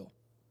not fill.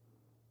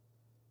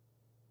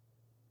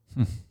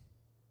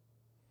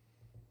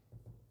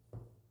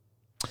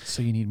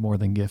 So you need more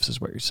than gifts is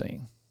what you're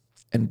saying.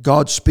 And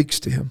God speaks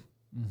to him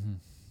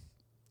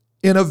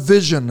in a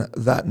vision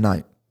that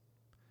night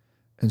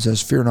and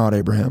says, fear not,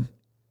 Abraham.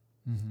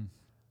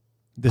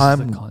 This is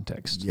the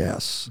context.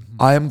 Yes.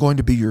 I am going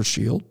to be your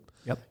shield.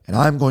 Yep. And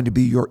I'm going to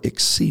be your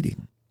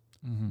exceeding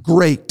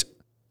great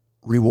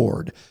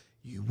reward.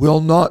 You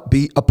will not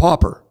be a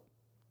pauper.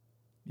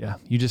 Yeah.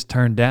 You just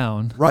turned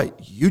down. Right.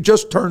 You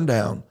just turned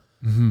down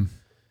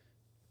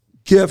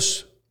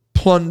gifts,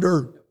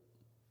 plunder,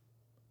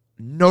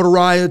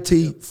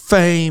 notoriety,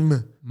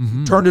 fame.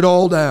 Turned it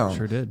all down.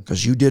 Sure did.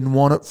 Because you didn't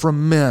want it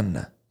from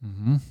men.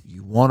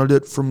 You wanted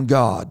it from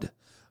God.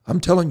 I'm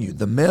telling you,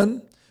 the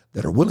men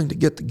that are willing to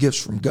get the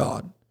gifts from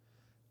God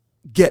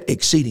get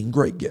exceeding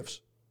great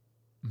gifts.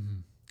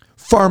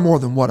 Far more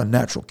than what a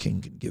natural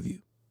king can give you.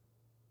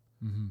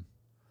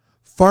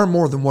 Far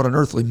more than what an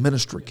earthly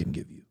ministry can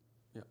give you.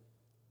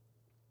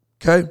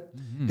 Okay?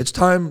 It's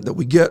time that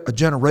we get a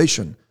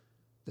generation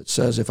that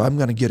says, if I'm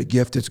going to get a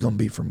gift, it's going to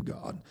be from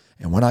God.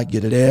 And when I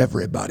get it,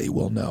 everybody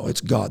will know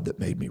it's God that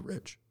made me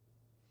rich.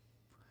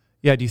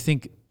 Yeah. Do you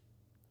think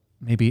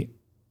maybe,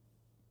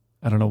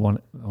 I don't know,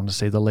 I want to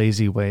say the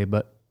lazy way,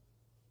 but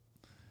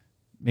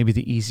maybe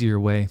the easier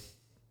way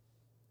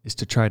is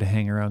to try to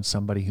hang around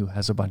somebody who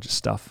has a bunch of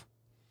stuff.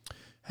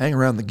 Hang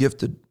around the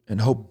gifted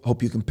and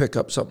hope you can pick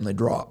up something they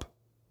drop.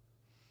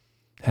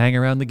 Hang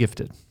around the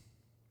gifted.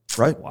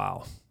 Right?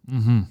 Wow.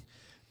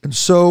 And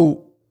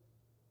so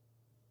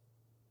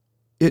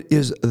it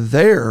is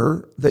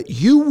there that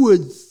you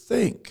would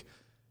think,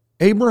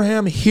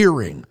 Abraham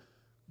hearing,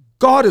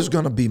 God is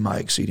going to be my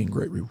exceeding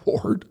great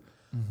reward.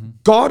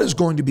 God is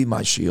going to be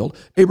my shield.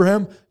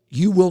 Abraham,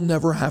 you will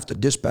never have to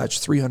dispatch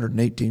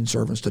 318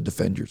 servants to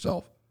defend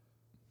yourself.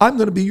 I'm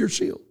going to be your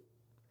shield.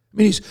 I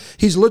mean,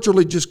 he's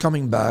literally just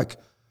coming back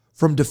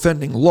from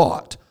defending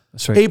Lot.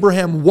 That's right.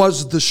 Abraham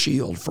was the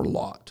shield for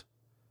Lot.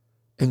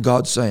 And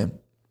God's saying,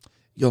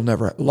 you'll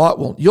never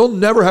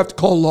have to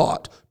call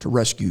Lot to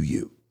rescue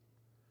you.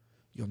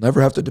 You'll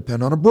never have to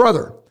depend on a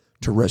brother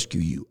to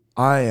rescue you.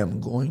 I am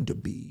going to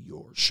be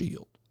your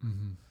shield.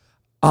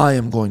 I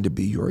am going to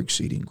be your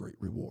exceeding great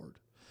reward.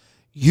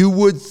 You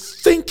would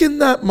think in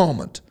that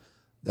moment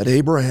that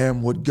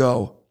Abraham would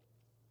go,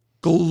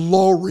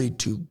 glory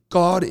to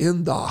God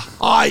in the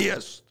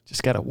highest.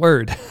 Just got a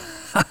word.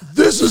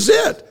 This is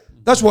it.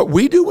 That's what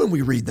we do when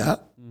we read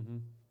that.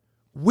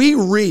 We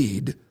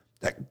read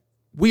that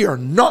we are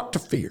not to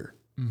fear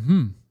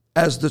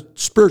as the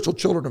spiritual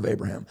children of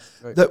Abraham,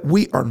 that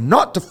we are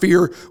not to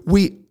fear.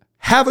 We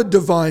have a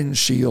divine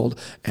shield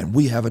and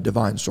we have a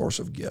divine source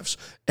of gifts.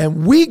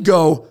 And we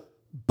go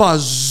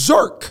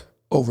berserk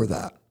over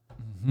that.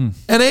 And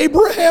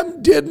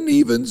Abraham didn't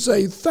even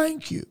say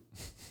thank you.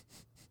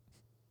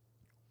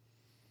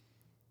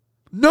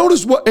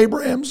 Notice what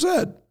Abraham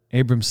said.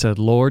 Abram said,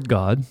 Lord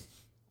God,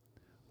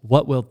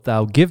 what wilt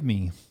thou give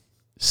me,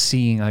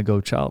 seeing I go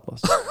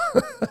childless?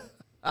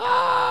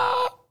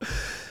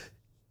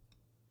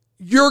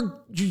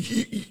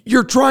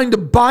 You're trying to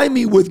buy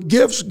me with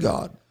gifts,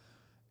 God.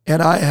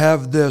 And I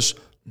have this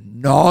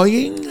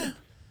gnawing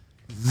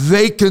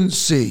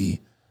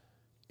vacancy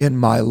in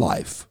my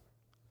life.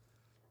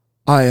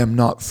 I am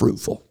not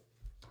fruitful.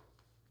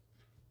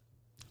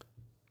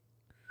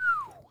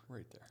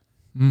 Right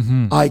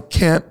there. I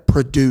can't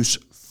produce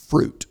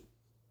fruit.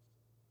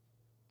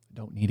 I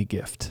don't need a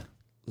gift.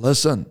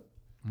 Listen,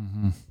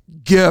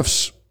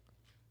 gifts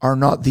are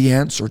not the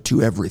answer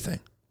to everything.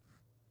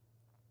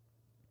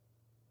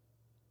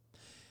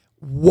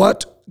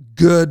 What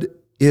good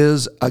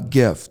is a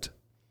gift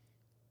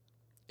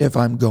if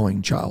I'm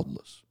going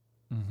childless?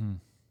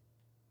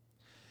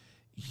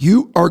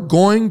 You are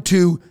going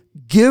to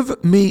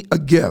give me a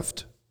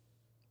gift.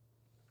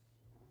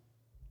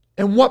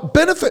 And what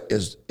benefit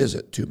is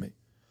it to me?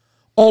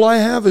 All I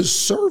have is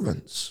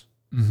servants.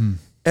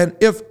 And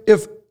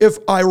if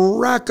I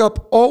rack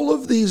up all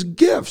of these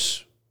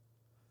gifts,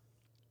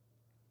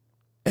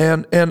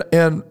 and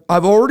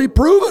I've already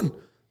proven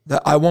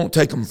that I won't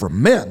take them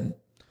from men,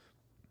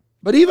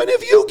 but even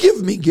if you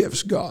give me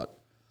gifts, God,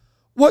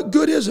 what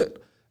good is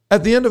it?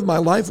 At the end of my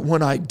life,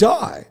 when I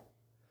die,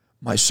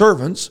 my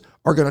servants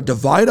are going to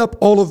divide up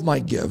all of my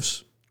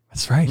gifts.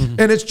 That's right.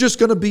 And it's just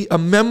going to be a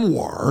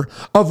memoir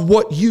of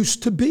what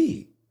used to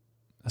be.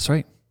 That's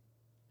right.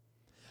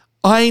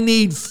 I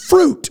need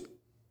fruit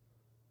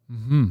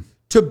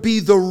to be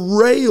the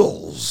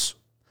rails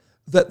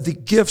that the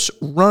gifts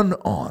run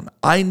on.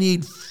 I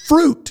need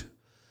fruit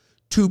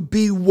to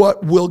be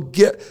what will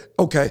get.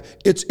 Okay,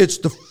 it's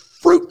the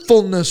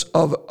fruitfulness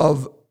of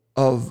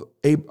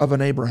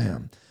an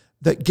Abraham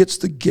that gets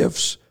the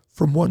gifts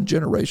from one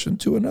generation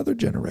to another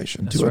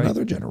generation, That's to right.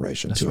 another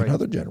generation, That's to right.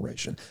 another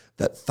generation,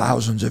 that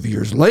thousands of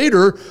years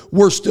later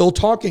we're still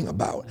talking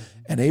about.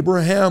 And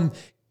Abraham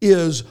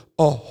is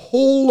a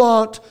whole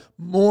lot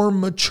more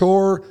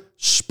mature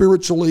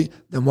spiritually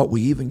than what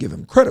we even give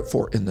him credit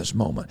for in this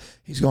moment.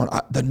 He's going,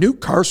 the new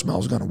car smell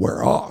is going to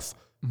wear off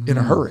in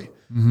a hurry.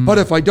 But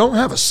if I don't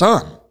have a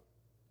son,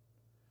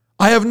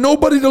 I have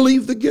nobody to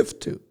leave the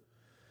gift to.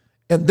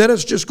 And then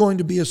it's just going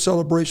to be a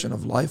celebration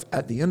of life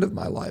at the end of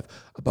my life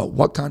about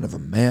what kind of a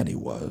man he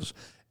was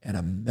and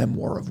a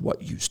memoir of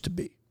what used to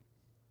be.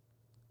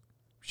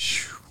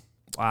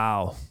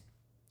 Wow.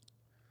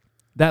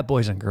 That,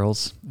 boys and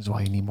girls, is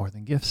why you need more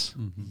than gifts.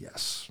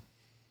 Yes.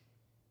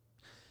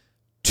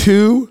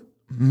 Too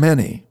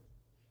many.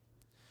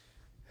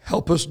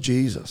 Help us,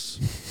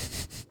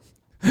 Jesus.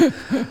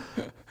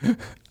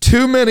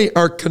 Too many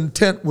are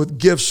content with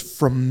gifts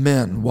from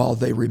men while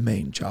they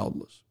remain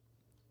childless.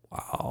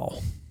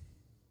 Wow.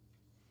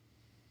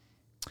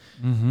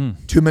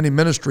 Too many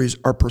ministries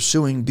are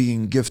pursuing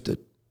being gifted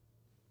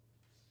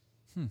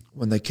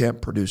when they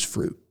can't produce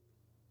fruit.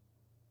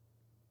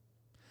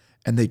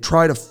 And they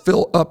try to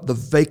fill up the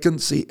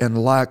vacancy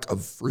and lack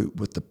of fruit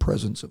with the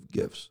presence of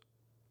gifts.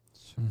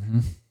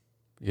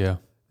 Yeah.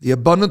 The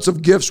abundance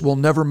of gifts will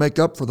never make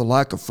up for the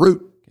lack of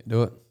fruit. Can't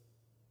do it.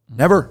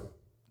 Never.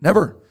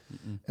 Never.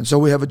 And so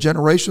we have a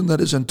generation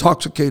that is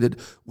intoxicated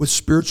with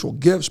spiritual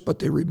gifts, but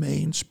they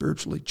remain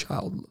spiritually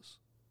childless.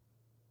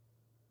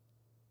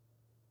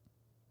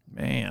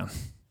 Man.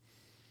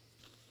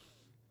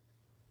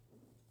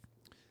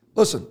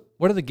 Listen,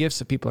 What are the gifts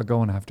that people are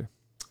going after?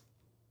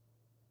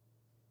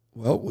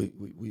 well, we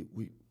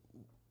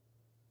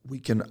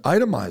can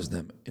itemize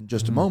them in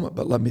just a moment,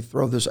 but let me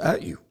throw this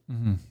at you.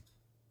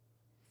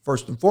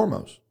 First and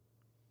foremost,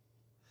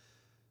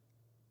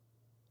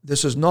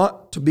 this is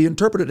not to be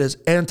interpreted as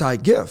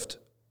anti-gift.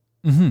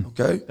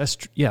 Okay? That's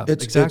yeah,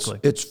 It's, exactly.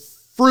 It's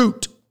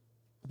fruit.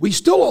 We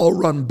still all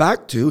run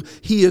back to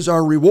he is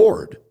our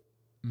reward.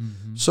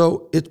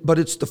 So but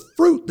it's the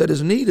fruit that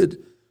is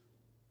needed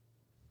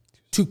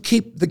to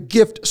keep the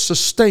gift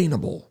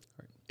sustainable.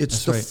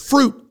 It's That's the right.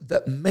 fruit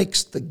that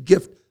makes the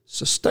gift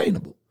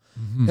sustainable.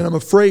 And I'm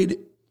afraid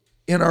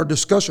in our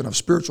discussion of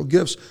spiritual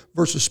gifts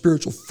versus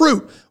spiritual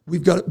fruit,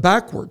 we've got it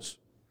backwards.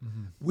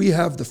 We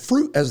have the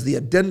fruit as the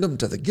addendum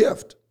to the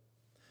gift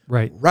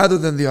right. rather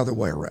than the other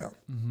way around.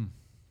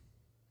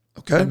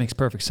 Okay? That makes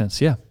perfect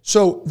sense. Yeah.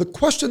 So the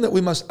question that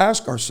we must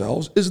ask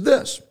ourselves is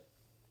this.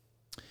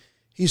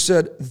 He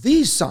said,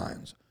 these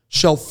signs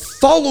shall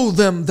follow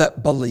them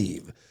that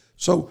believe.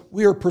 So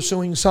we are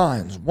pursuing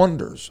signs,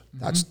 wonders.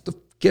 That's the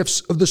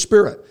gifts of the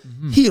Spirit.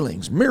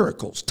 Healings,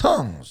 miracles,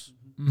 tongues.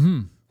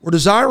 We're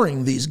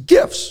desiring these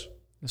gifts.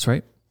 That's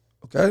right.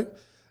 Okay?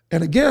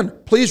 And again,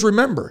 please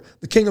remember,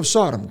 the king of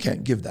Sodom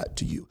can't give that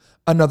to you.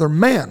 Another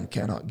man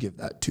cannot give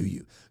that to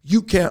you.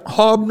 You can't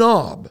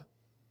hobnob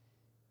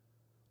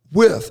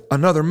with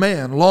another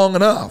man long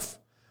enough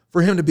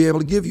for him to be able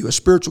to give you a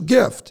spiritual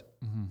gift.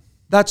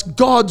 That's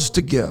God's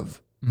to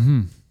give.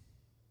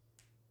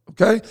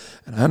 Okay?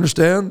 And I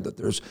understand that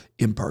there's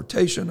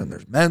impartation and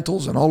there's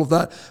mantles and all of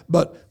that,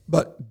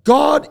 but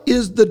God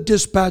is the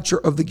dispatcher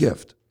of the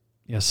gift.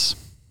 Yes.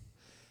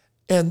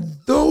 And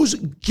those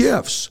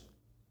gifts,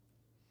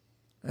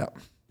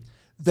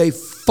 they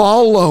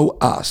follow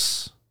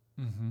us.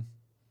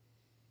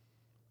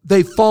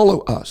 They follow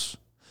us.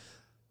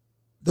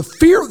 The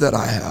fear that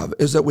I have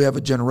is that we have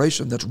a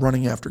generation that's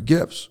running after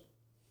gifts,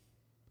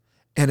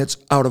 and it's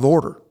out of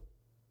order.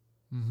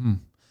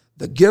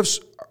 The gifts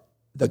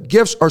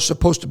are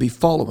supposed to be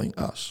following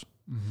us.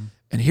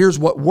 And here's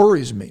what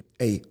worries me.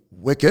 A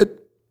wicked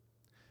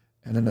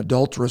and an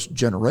adulterous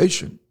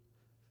generation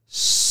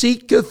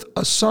seeketh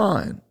a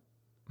sign.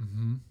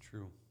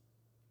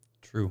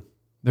 True.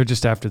 They're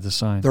just after the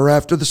sign. They're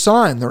after the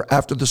sign. They're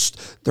after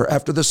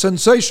the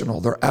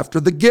sensational. They're after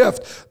the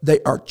gift. They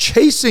are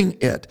chasing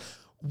it.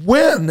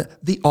 When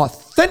the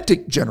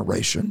authentic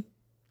generation,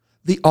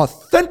 the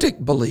authentic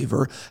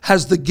believer,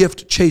 has the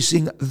gift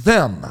chasing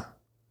them.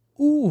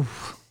 Ooh.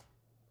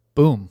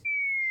 Boom.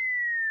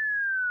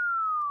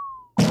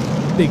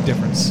 Big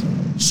difference.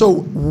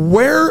 So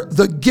where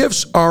the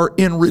gifts are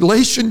in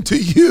relation to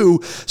you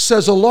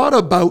says a lot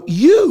about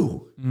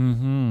you.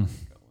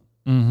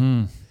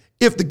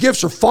 If the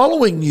gifts are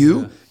following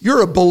you,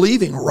 you're a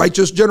believing,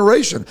 righteous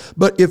generation.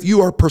 But if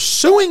you are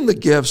pursuing the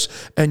gifts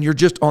and you're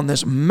just on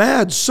this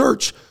mad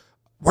search,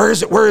 where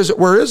is it? Where is it?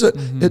 Where is it?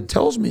 Mm-hmm. It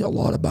tells me a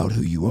lot about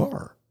who you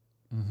are.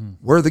 Mm-hmm.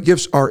 Where the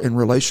gifts are in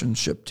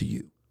relationship to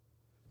you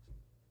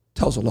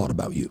tells a lot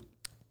about you.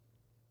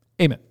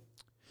 Amen.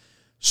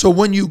 So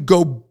when you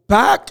go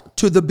back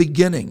to the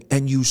beginning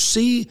and you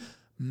see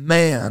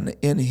man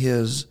in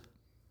his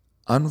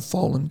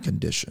unfallen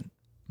condition,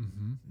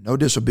 no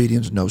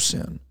disobedience, no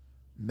sin,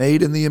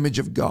 made in the image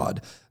of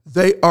God,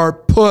 they are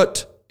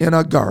put in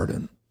a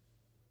garden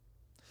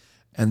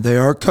and they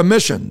are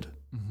commissioned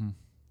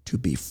to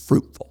be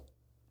fruitful.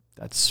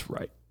 That's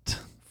right.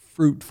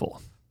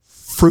 Fruitful.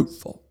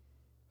 Fruitful.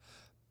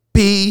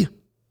 Be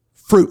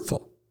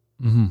fruitful.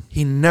 Mm-hmm.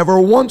 He never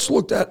once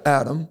looked at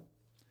Adam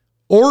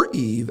or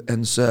Eve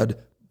and said,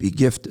 be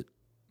gifted.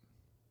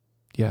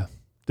 Yeah.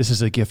 This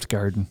is a gift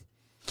garden.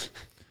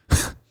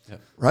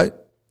 Right?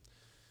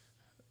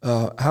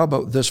 How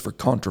about this for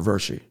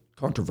controversy?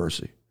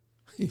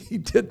 He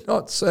did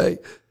not say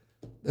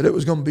that it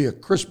was going to be a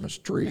Christmas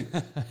tree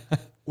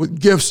with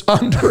gifts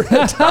under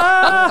it.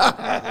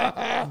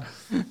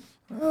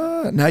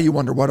 Now you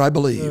wonder what I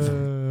believe.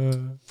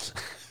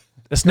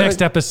 This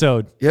next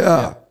episode.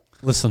 Yeah.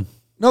 Listen.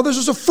 No, this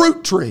is a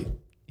fruit tree.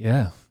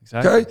 Yeah,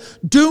 exactly. Okay?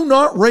 Do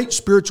not rate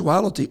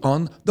spirituality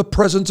on the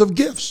presence of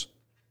gifts.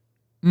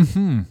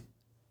 Mm-hmm.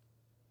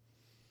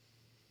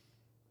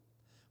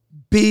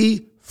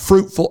 Be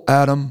fruitful,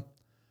 Adam.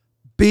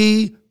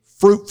 Be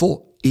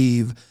fruitful,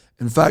 Eve.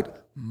 In fact,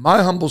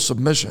 my humble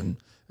submission,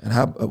 and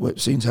how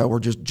it seems how we're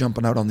just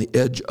jumping out on the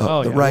edge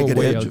of the ragged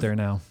we're way edge out there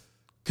now.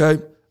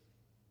 Okay?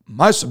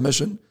 My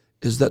submission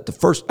is that the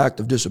first act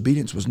of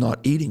disobedience was not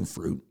eating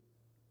fruit.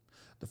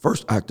 The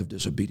first act of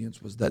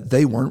disobedience was that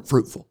they weren't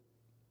fruitful.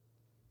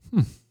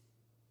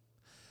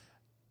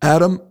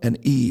 Adam and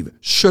Eve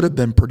should have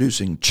been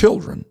producing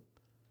children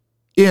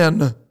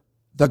in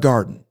the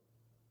garden.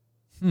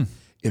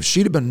 If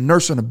she'd have been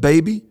nursing a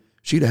baby,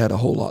 she'd have had a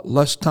whole lot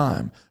less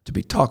time to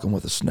be talking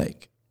with a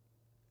snake.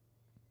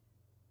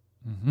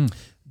 Mm-hmm.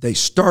 They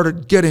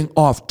started getting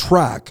off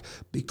track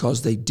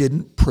because they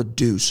didn't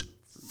produce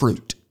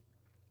fruit.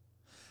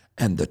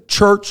 And the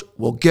church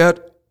will get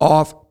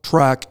off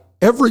track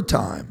every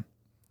time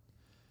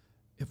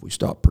if we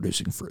stop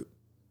producing fruit.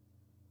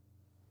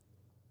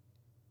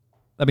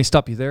 Let me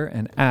stop you there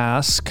and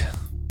ask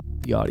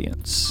the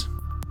audience.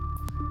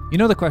 You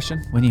know the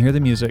question when you hear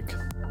the music.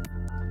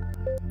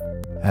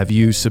 Have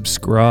you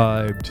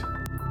subscribed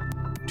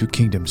to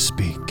Kingdom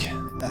Speak?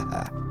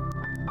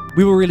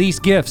 We will release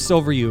gifts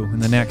over you in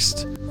the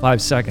next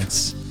 5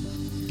 seconds.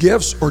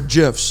 Gifts or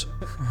GIFs?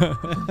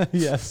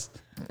 Yes.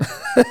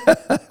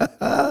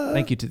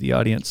 Thank you to the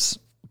audience.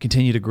 We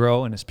continue to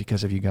grow, and it's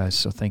because of you guys.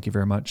 So thank you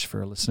very much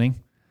for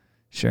listening,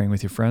 sharing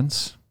with your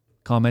friends,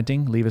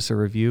 commenting, leave us a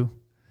review.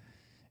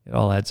 It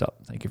all adds up.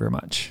 Thank you very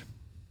much.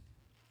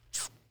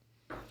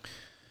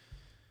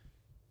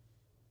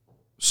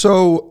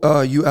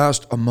 So you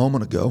asked a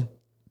moment ago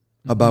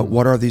about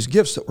what are these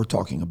gifts that we're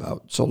talking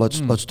about. So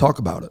let's talk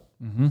about it.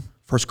 1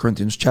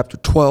 Corinthians chapter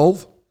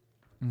 12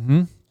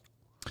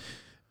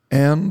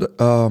 and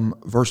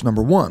verse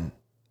number 1.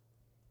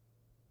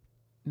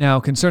 Now,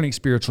 concerning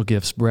spiritual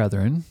gifts,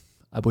 brethren,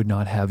 I would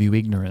not have you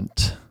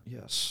ignorant.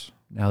 Yes.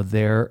 Now,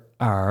 there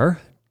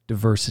are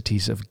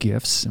diversities of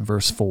gifts in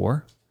verse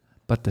 4,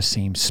 but the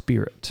same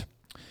Spirit.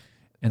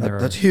 And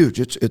that's huge.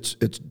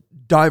 It's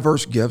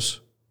diverse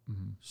gifts.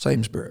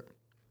 Same Spirit.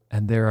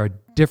 And there are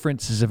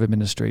differences of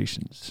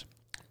administrations,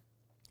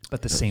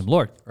 but the same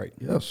Lord. Right.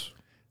 Yes.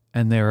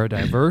 And there are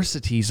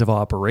diversities of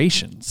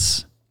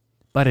operations,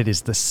 but it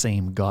is the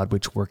same God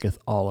which worketh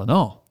all in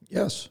all.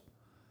 Yes.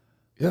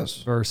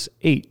 Yes. Verse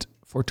 8,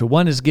 for to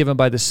one is given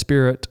by the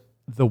Spirit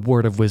the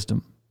word of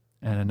wisdom,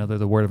 and another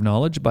the word of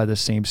knowledge by the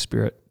same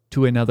Spirit,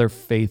 to another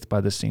faith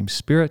by the same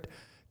Spirit,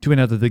 to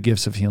another the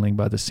gifts of healing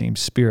by the same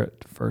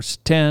Spirit. Verse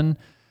 10,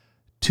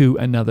 to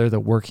another the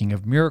working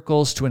of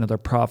miracles, to another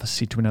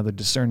prophecy, to another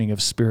discerning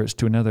of spirits,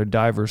 to another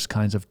divers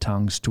kinds of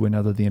tongues, to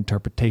another the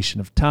interpretation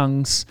of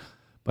tongues.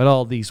 But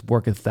all these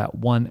worketh that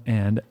one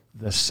and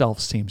the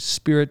selfsame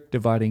Spirit,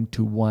 dividing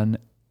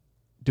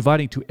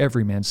to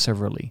every man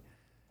severally,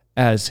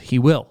 as he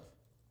will.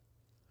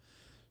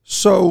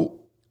 So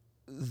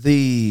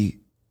the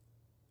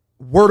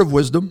word of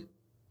wisdom,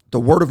 the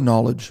word of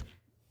knowledge,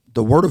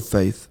 the word of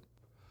faith,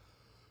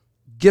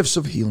 gifts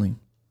of healing,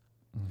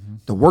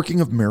 the working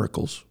of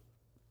miracles,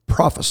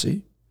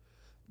 prophecy,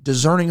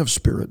 discerning of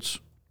spirits,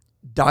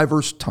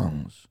 diverse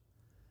tongues,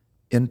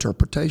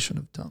 interpretation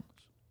of tongues.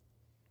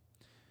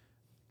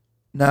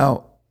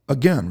 Now,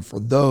 again, for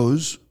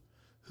those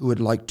who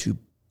would like to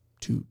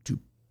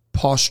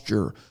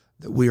posture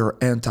that we are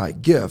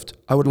anti-gift,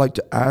 I would like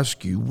to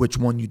ask you which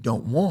one you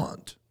don't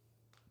want.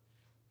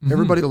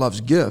 Everybody loves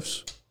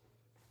gifts.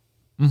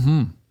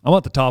 I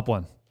want the top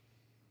one.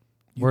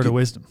 Word of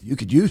wisdom. You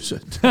could use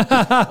it.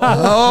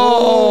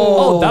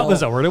 Oh, that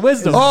was a word of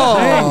wisdom.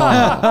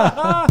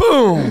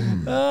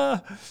 Boom.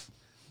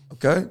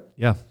 Okay.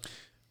 Yeah.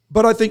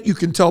 But I think you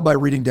can tell by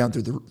reading down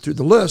through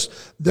the list,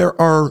 there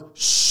are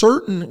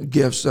certain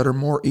gifts that are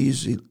more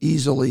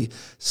easily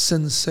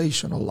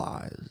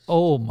sensationalized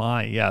Oh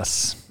my,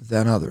 yes.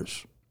 than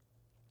others.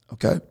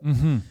 Okay?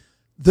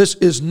 This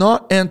is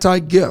not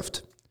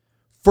anti-gift.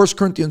 1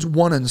 Corinthians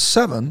 1 and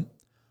 7,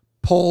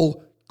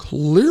 Paul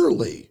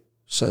clearly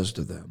says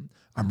to them,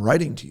 I'm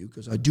writing to you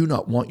because I do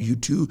not want you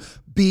to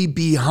be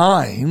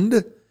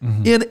behind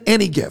in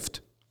any gift.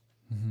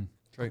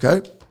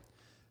 Okay?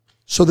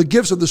 So the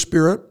gifts of the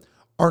Spirit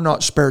are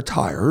not spare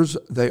tires.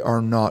 They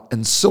are not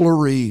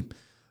ancillary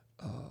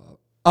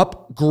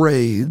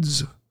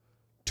upgrades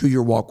to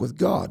your walk with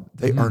God.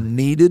 They are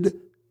needed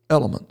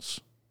elements.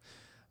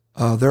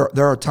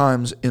 There are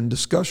times in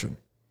discussion,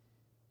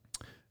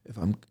 if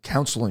I'm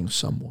counseling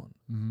someone,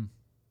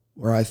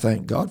 where I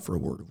thank God for a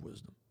word of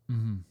wisdom.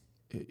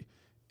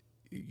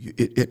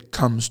 It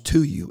comes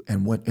to you,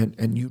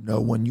 and you know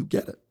when you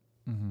get it.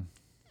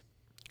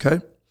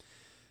 Okay?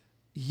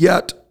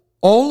 Yet,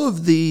 all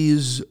of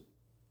these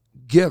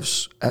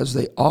gifts, as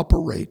they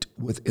operate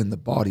within the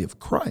body of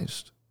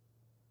Christ,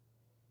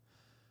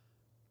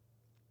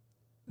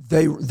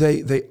 they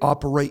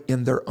operate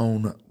in their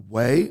own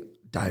way.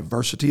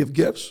 Diversity of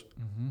gifts,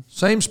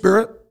 same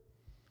Spirit,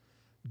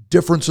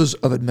 differences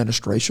of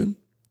administration,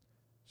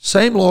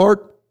 same Lord,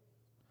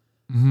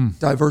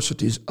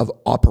 diversities of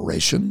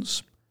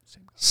operations,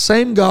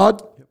 same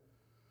God.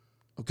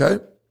 Okay?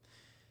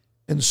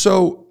 And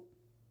so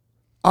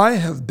I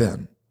have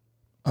been,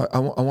 I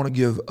want to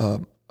give a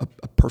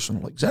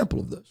personal example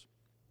of this.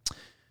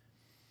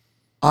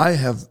 I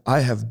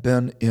have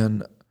been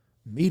in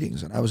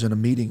meetings, and I was in a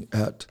meeting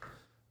at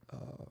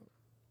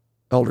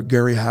Elder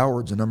Gary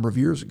Howard's a number of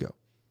years ago,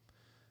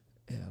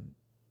 and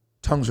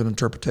tongues and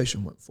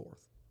interpretation went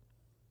forth.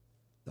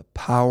 The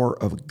power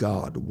of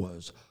God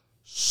was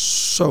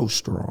so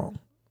strong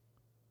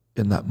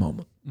in that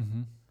moment.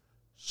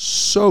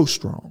 So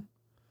strong.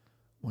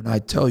 When I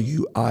tell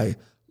you, I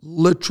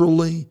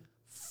literally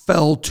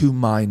fell to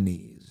my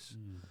knees.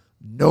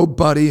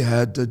 Nobody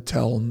had to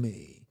tell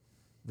me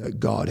that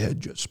God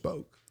had just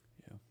spoke.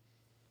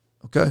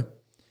 Okay?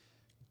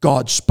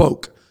 God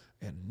spoke.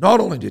 And not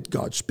only did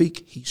God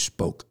speak, he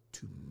spoke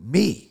to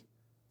me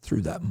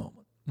through that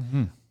moment.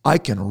 I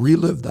can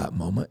relive that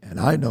moment, and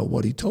I know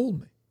what he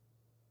told me.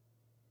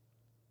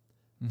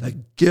 The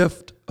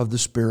gift of the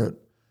Spirit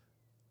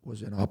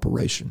was in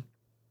operation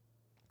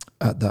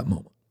at that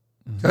moment.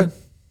 Okay?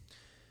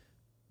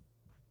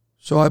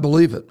 So I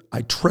believe it.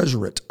 I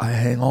treasure it. I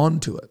hang on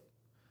to it.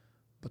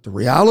 But the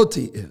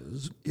reality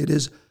is, it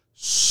is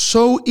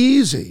so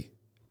easy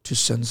to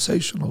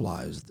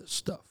sensationalize this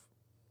stuff.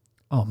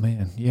 Oh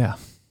man, yeah.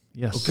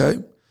 Yes.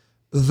 Okay?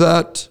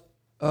 That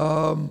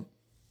I'm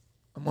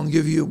going to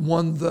give you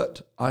one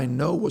that I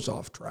know was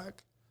off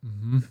track.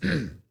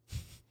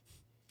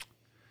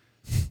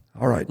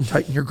 All right,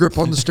 tighten your grip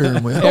on the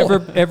steering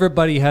wheel.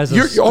 Everybody has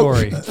a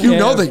story. You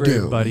know they do.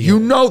 Everybody. You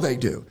know they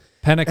do.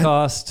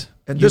 Pentecost.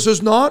 And this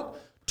is not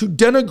to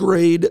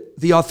denigrate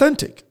the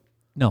authentic,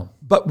 No.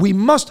 but we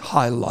must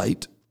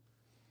highlight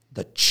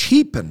the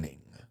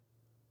cheapening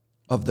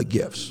of the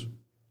gifts.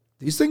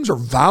 These things are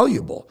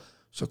valuable.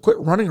 So quit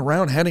running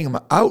around handing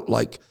them out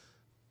like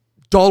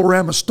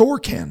Dollarama store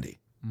candy.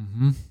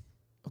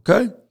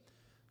 Okay?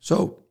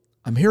 So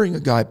I'm hearing a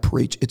guy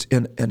preach. It's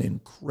in an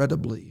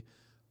incredibly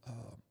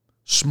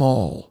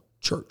small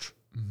church.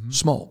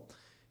 Small.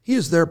 He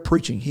is there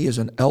preaching. He is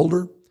an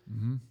elder.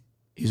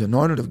 He's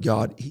anointed of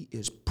God. He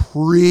is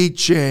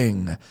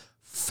preaching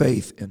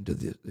faith into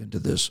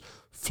this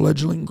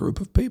fledgling group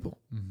of people.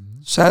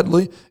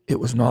 Sadly, it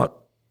was not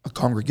a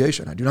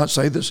congregation. I do not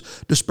say this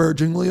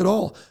disparagingly at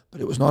all,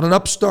 but it was not an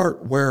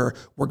upstart where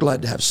we're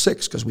glad to have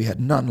 6 because we had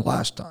none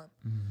last time.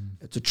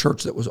 It's a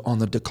church that was on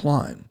the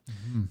decline.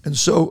 And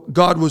so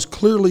God was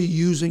clearly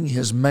using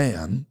his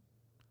man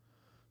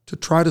to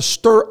try to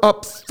stir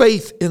up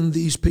faith in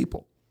these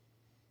people.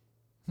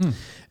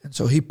 And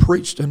so he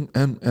preached,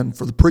 and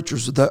for the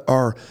preachers that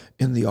are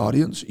in the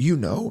audience, you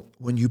know,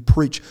 when you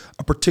preach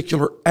a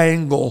particular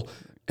angle,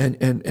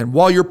 and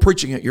while you're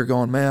preaching it, you're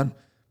going, man,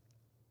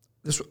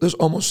 this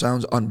almost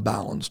sounds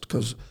unbalanced,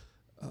 because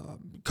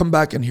come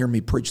back and hear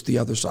me preach the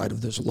other side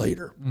of this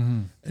later.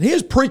 And he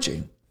is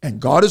preaching, and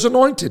God has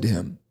anointed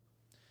him,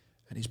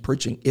 and he's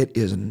preaching, it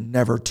is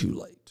never too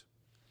late.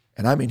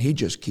 And I mean, he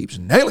just keeps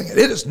nailing it.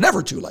 It is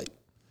never too late.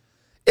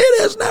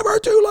 It is never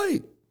too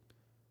late.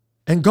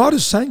 And God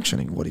is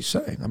sanctioning what he's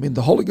saying. I mean,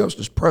 the Holy Ghost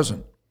is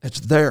present.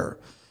 It's there.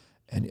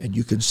 And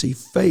you can see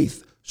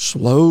faith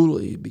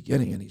slowly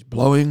beginning, and he's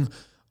blowing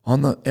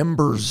on the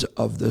embers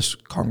of this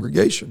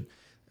congregation.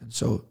 And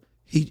so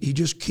he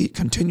just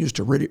continues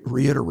to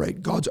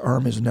reiterate, God's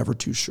arm is never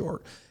too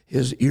short.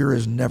 His ear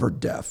is never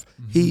deaf.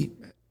 He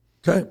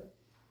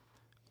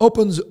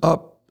opens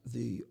up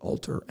the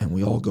altar, and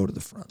we all go to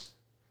the front.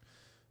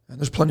 And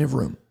there's plenty of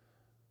room.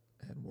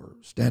 And we're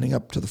standing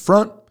up to the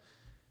front,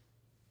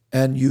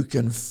 and you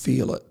can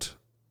feel it.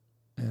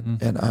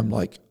 And I'm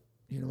like,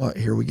 you know what?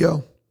 Here we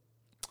go.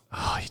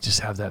 Oh, you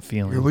just have that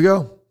feeling. Here we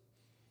go.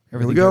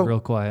 Everything go. got real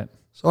quiet.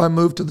 So I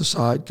moved to the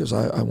side because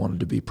I wanted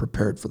to be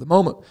prepared for the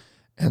moment.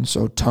 And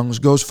so tongues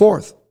goes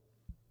forth.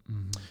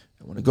 And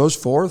when it goes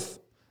forth,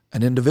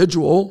 an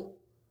individual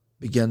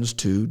begins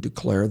to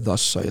declare,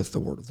 thus saith the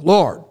word of the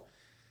Lord.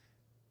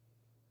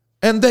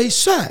 And they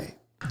say,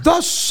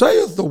 thus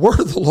saith the word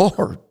of the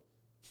Lord.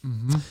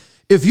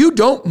 If you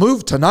don't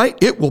move tonight,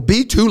 it will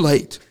be too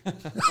late.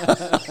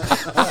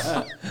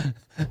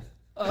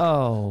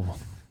 Oh,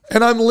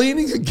 And I'm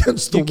leaning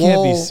against the you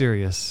wall. can't be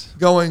serious.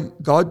 Going,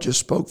 God just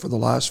spoke for the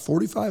last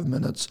 45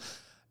 minutes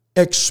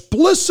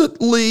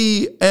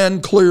explicitly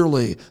and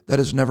clearly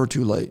that it's never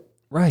too late.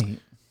 Right.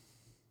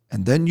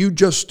 And then you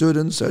just stood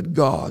and said,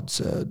 God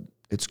said,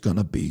 it's going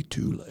to be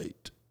too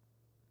late.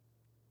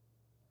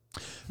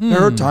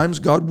 There are times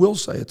God will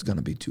say it's going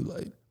to be too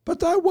late,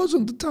 but that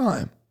wasn't the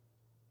time.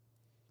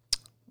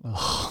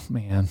 Oh,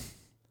 man.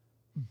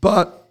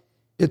 But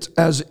it's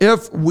as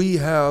if we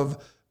have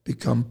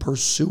become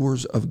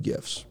pursuers of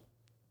gifts.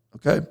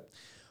 Okay?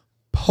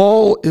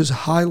 Paul is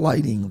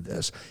highlighting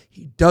this.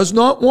 He does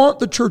not want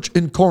the church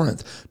in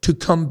Corinth to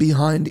come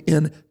behind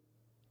in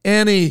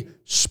any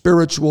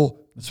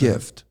spiritual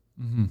gift.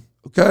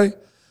 Okay?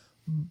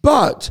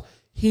 But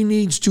he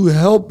needs to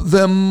help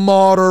them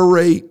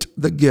moderate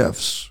the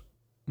gifts.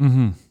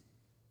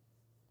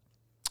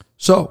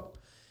 So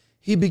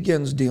he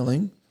begins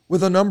dealing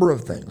with a number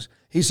of things.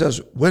 He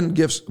says when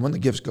the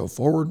gifts go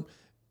forward,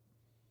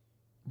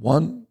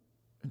 1,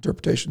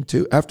 interpretation.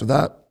 2, after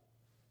that,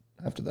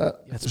 if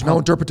there's no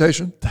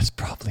interpretation, That's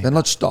probably then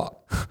let's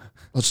stop.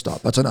 Let's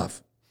stop. That's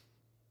enough.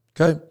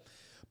 Okay?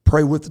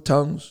 Pray with the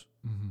tongues,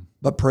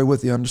 but pray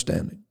with the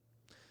understanding.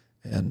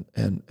 And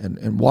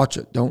watch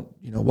it. Don't,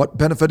 what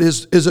benefit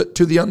is it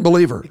to the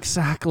unbeliever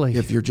exactly.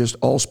 if you're just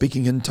all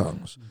speaking in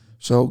tongues?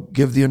 So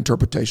give the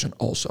interpretation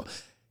also.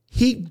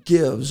 He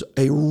gives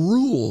a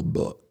rule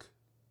book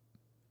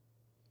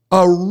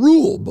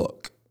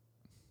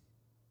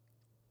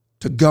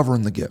to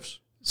govern the gifts.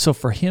 So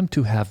for him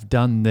to have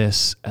done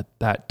this at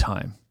that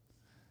time,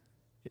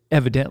 it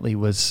evidently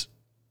was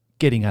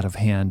getting out of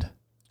hand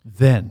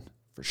then.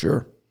 For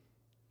sure.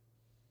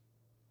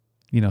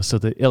 So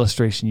the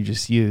illustration you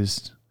just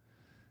used,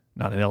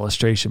 not an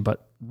illustration,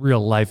 but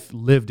real life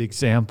lived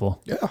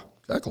example. Yeah,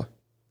 exactly.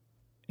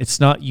 It's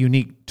not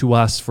unique to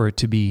us for it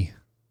to be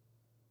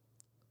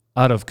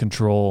out of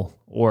control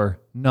or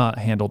not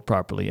handled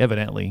properly,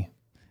 evidently.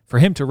 For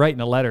him to write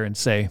in a letter and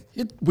say,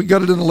 We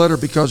got it in a letter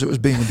because it was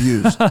being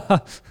abused.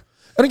 And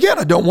again,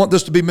 I don't want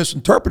this to be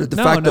misinterpreted. The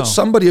fact that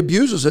somebody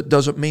abuses it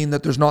doesn't mean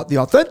that there's not the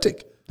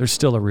authentic. there's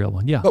still a real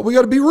one. Yeah. But we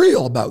got to be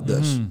real about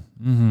this.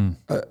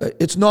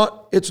 It's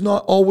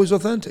not always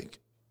authentic.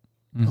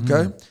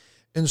 Okay?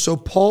 And so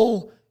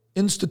Paul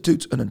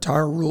institutes an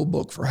entire rule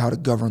book for how to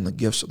govern the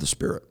gifts of the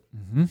Spirit.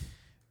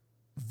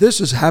 This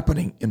is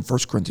happening in 1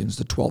 Corinthians,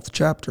 the 12th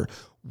chapter,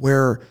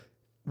 where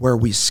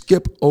we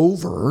skip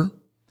over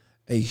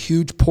a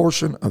huge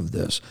portion of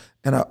this.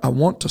 And I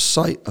want to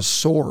cite a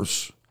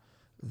source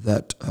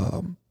that,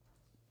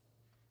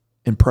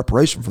 in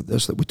preparation for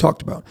this, that we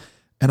talked about.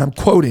 And I'm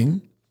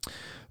quoting,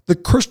 the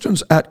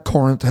Christians at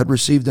Corinth had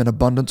received an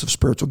abundance of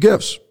spiritual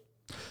gifts,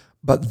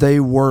 but they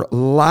were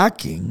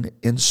lacking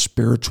in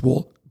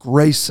spiritual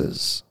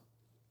graces,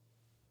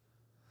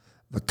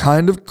 the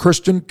kind of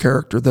Christian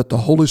character that the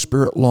Holy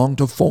Spirit longed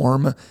to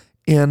form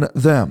in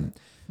them.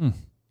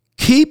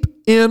 Keep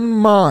in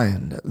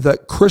mind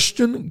that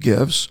Christian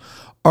gifts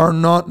are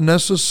not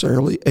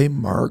necessarily a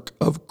mark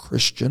of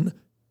Christian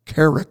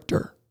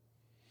character.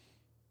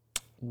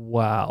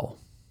 Wow.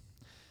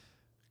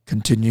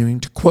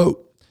 Continuing to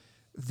quote,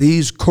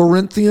 these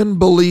Corinthian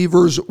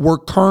believers were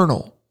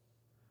carnal,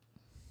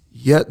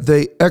 yet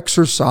they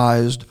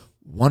exercised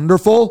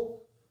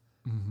wonderful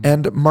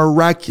and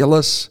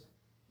miraculous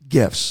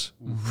gifts.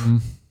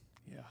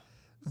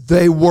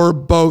 They were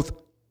both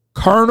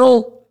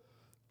carnal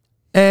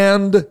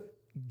and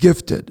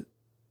gifted.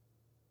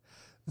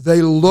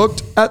 They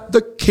looked at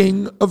the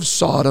king of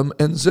Sodom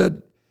and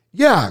said,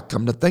 yeah,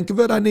 come to think of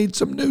it, I need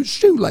some new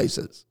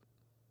shoelaces.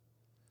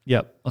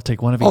 Yep. I'll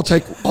take one of each. I'll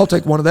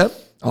take one of them.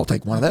 I'll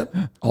take one of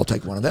them. I'll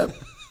take one of them.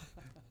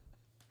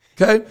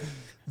 Okay?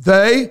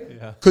 They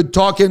could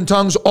talk in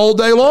tongues all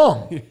day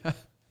long,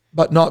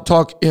 but not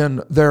talk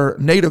in their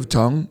native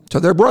tongue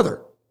to their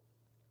brother.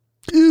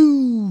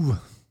 Ooh.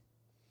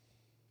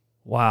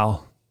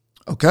 Wow.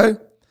 Okay?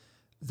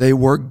 They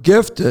were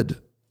gifted,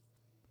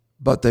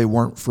 but they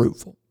weren't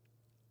fruitful.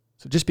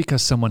 So just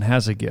because someone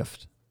has a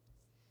gift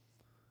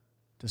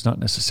does not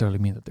necessarily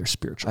mean that they're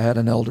spiritual. I had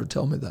an elder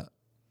tell me that.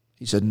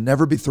 He said,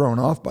 never be thrown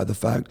off by the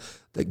fact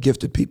that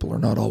gifted people are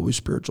not always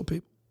spiritual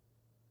people.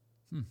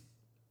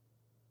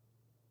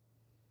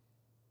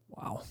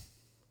 Wow.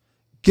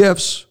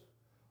 Gifts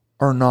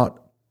are not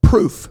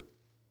proof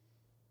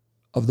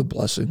of the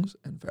blessings,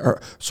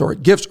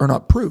 gifts are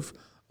not proof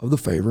of the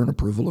favor and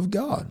approval of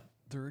God.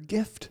 They're a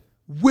gift.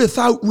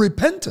 Without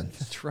repentance.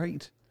 That's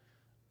right.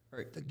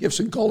 The gifts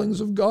and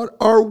callings of God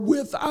are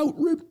without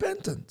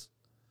repentance.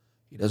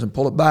 He doesn't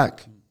pull it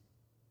back.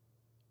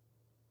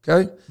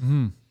 Okay?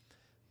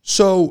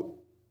 So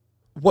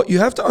what you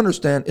have to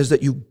understand is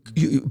that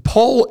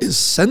Paul is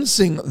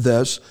sensing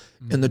this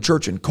in the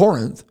church in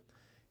Corinth.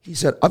 He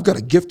said, I've got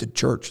a gifted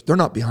church. They're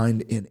not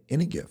behind in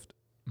any gift.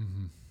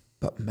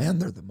 But man,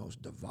 they're the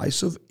most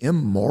divisive,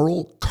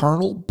 immoral,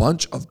 carnal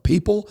bunch of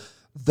people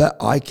that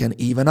I can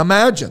even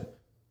imagine.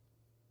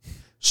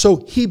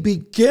 So he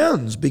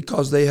begins,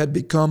 because they had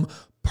become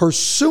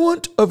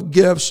pursuant of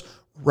gifts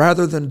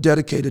rather than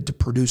dedicated to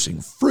producing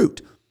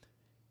fruit.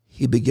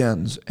 He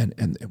begins,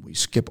 and we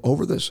skip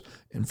over this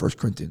in 1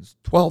 Corinthians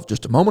 12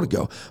 just a moment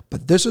ago,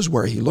 but this is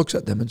where he looks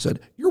at them and said,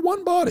 you're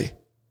one body.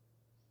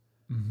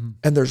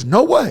 And there's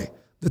no way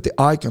that the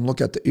eye can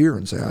look at the ear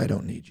and say, I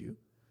don't need you.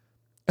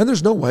 And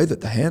there's no way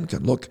that the hand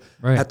can look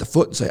at the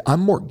foot and say,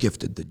 I'm more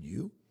gifted than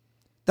you.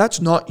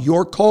 That's not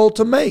your call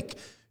to make.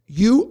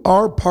 You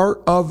are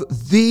part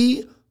of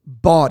the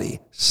body,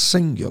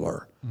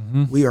 singular.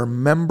 We are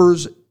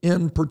members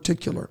in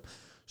particular.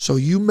 So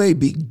you may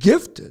be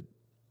gifted,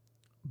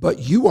 but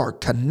you are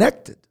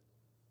connected.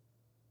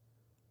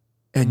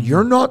 And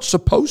you're not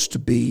supposed to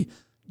be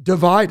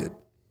divided.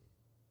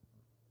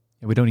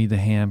 And we don't need the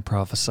hand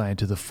prophesying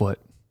to the foot.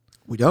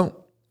 We don't.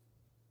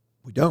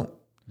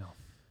 No.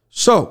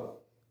 So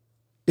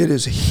it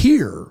is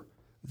here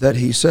that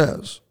he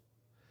says,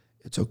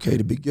 it's okay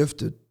to be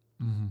gifted,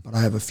 but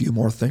I have a few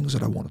more things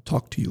that I want to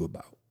talk to you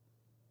about.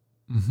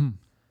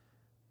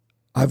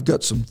 I've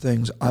got some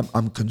things.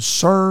 I'm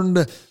concerned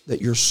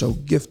that you're so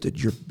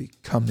gifted, you're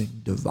becoming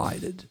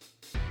divided.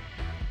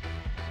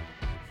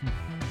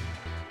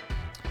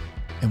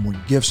 And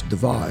when gifts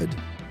divide,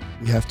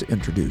 we have to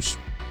introduce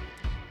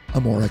a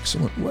more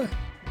excellent way.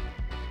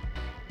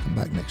 Come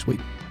back next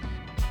week.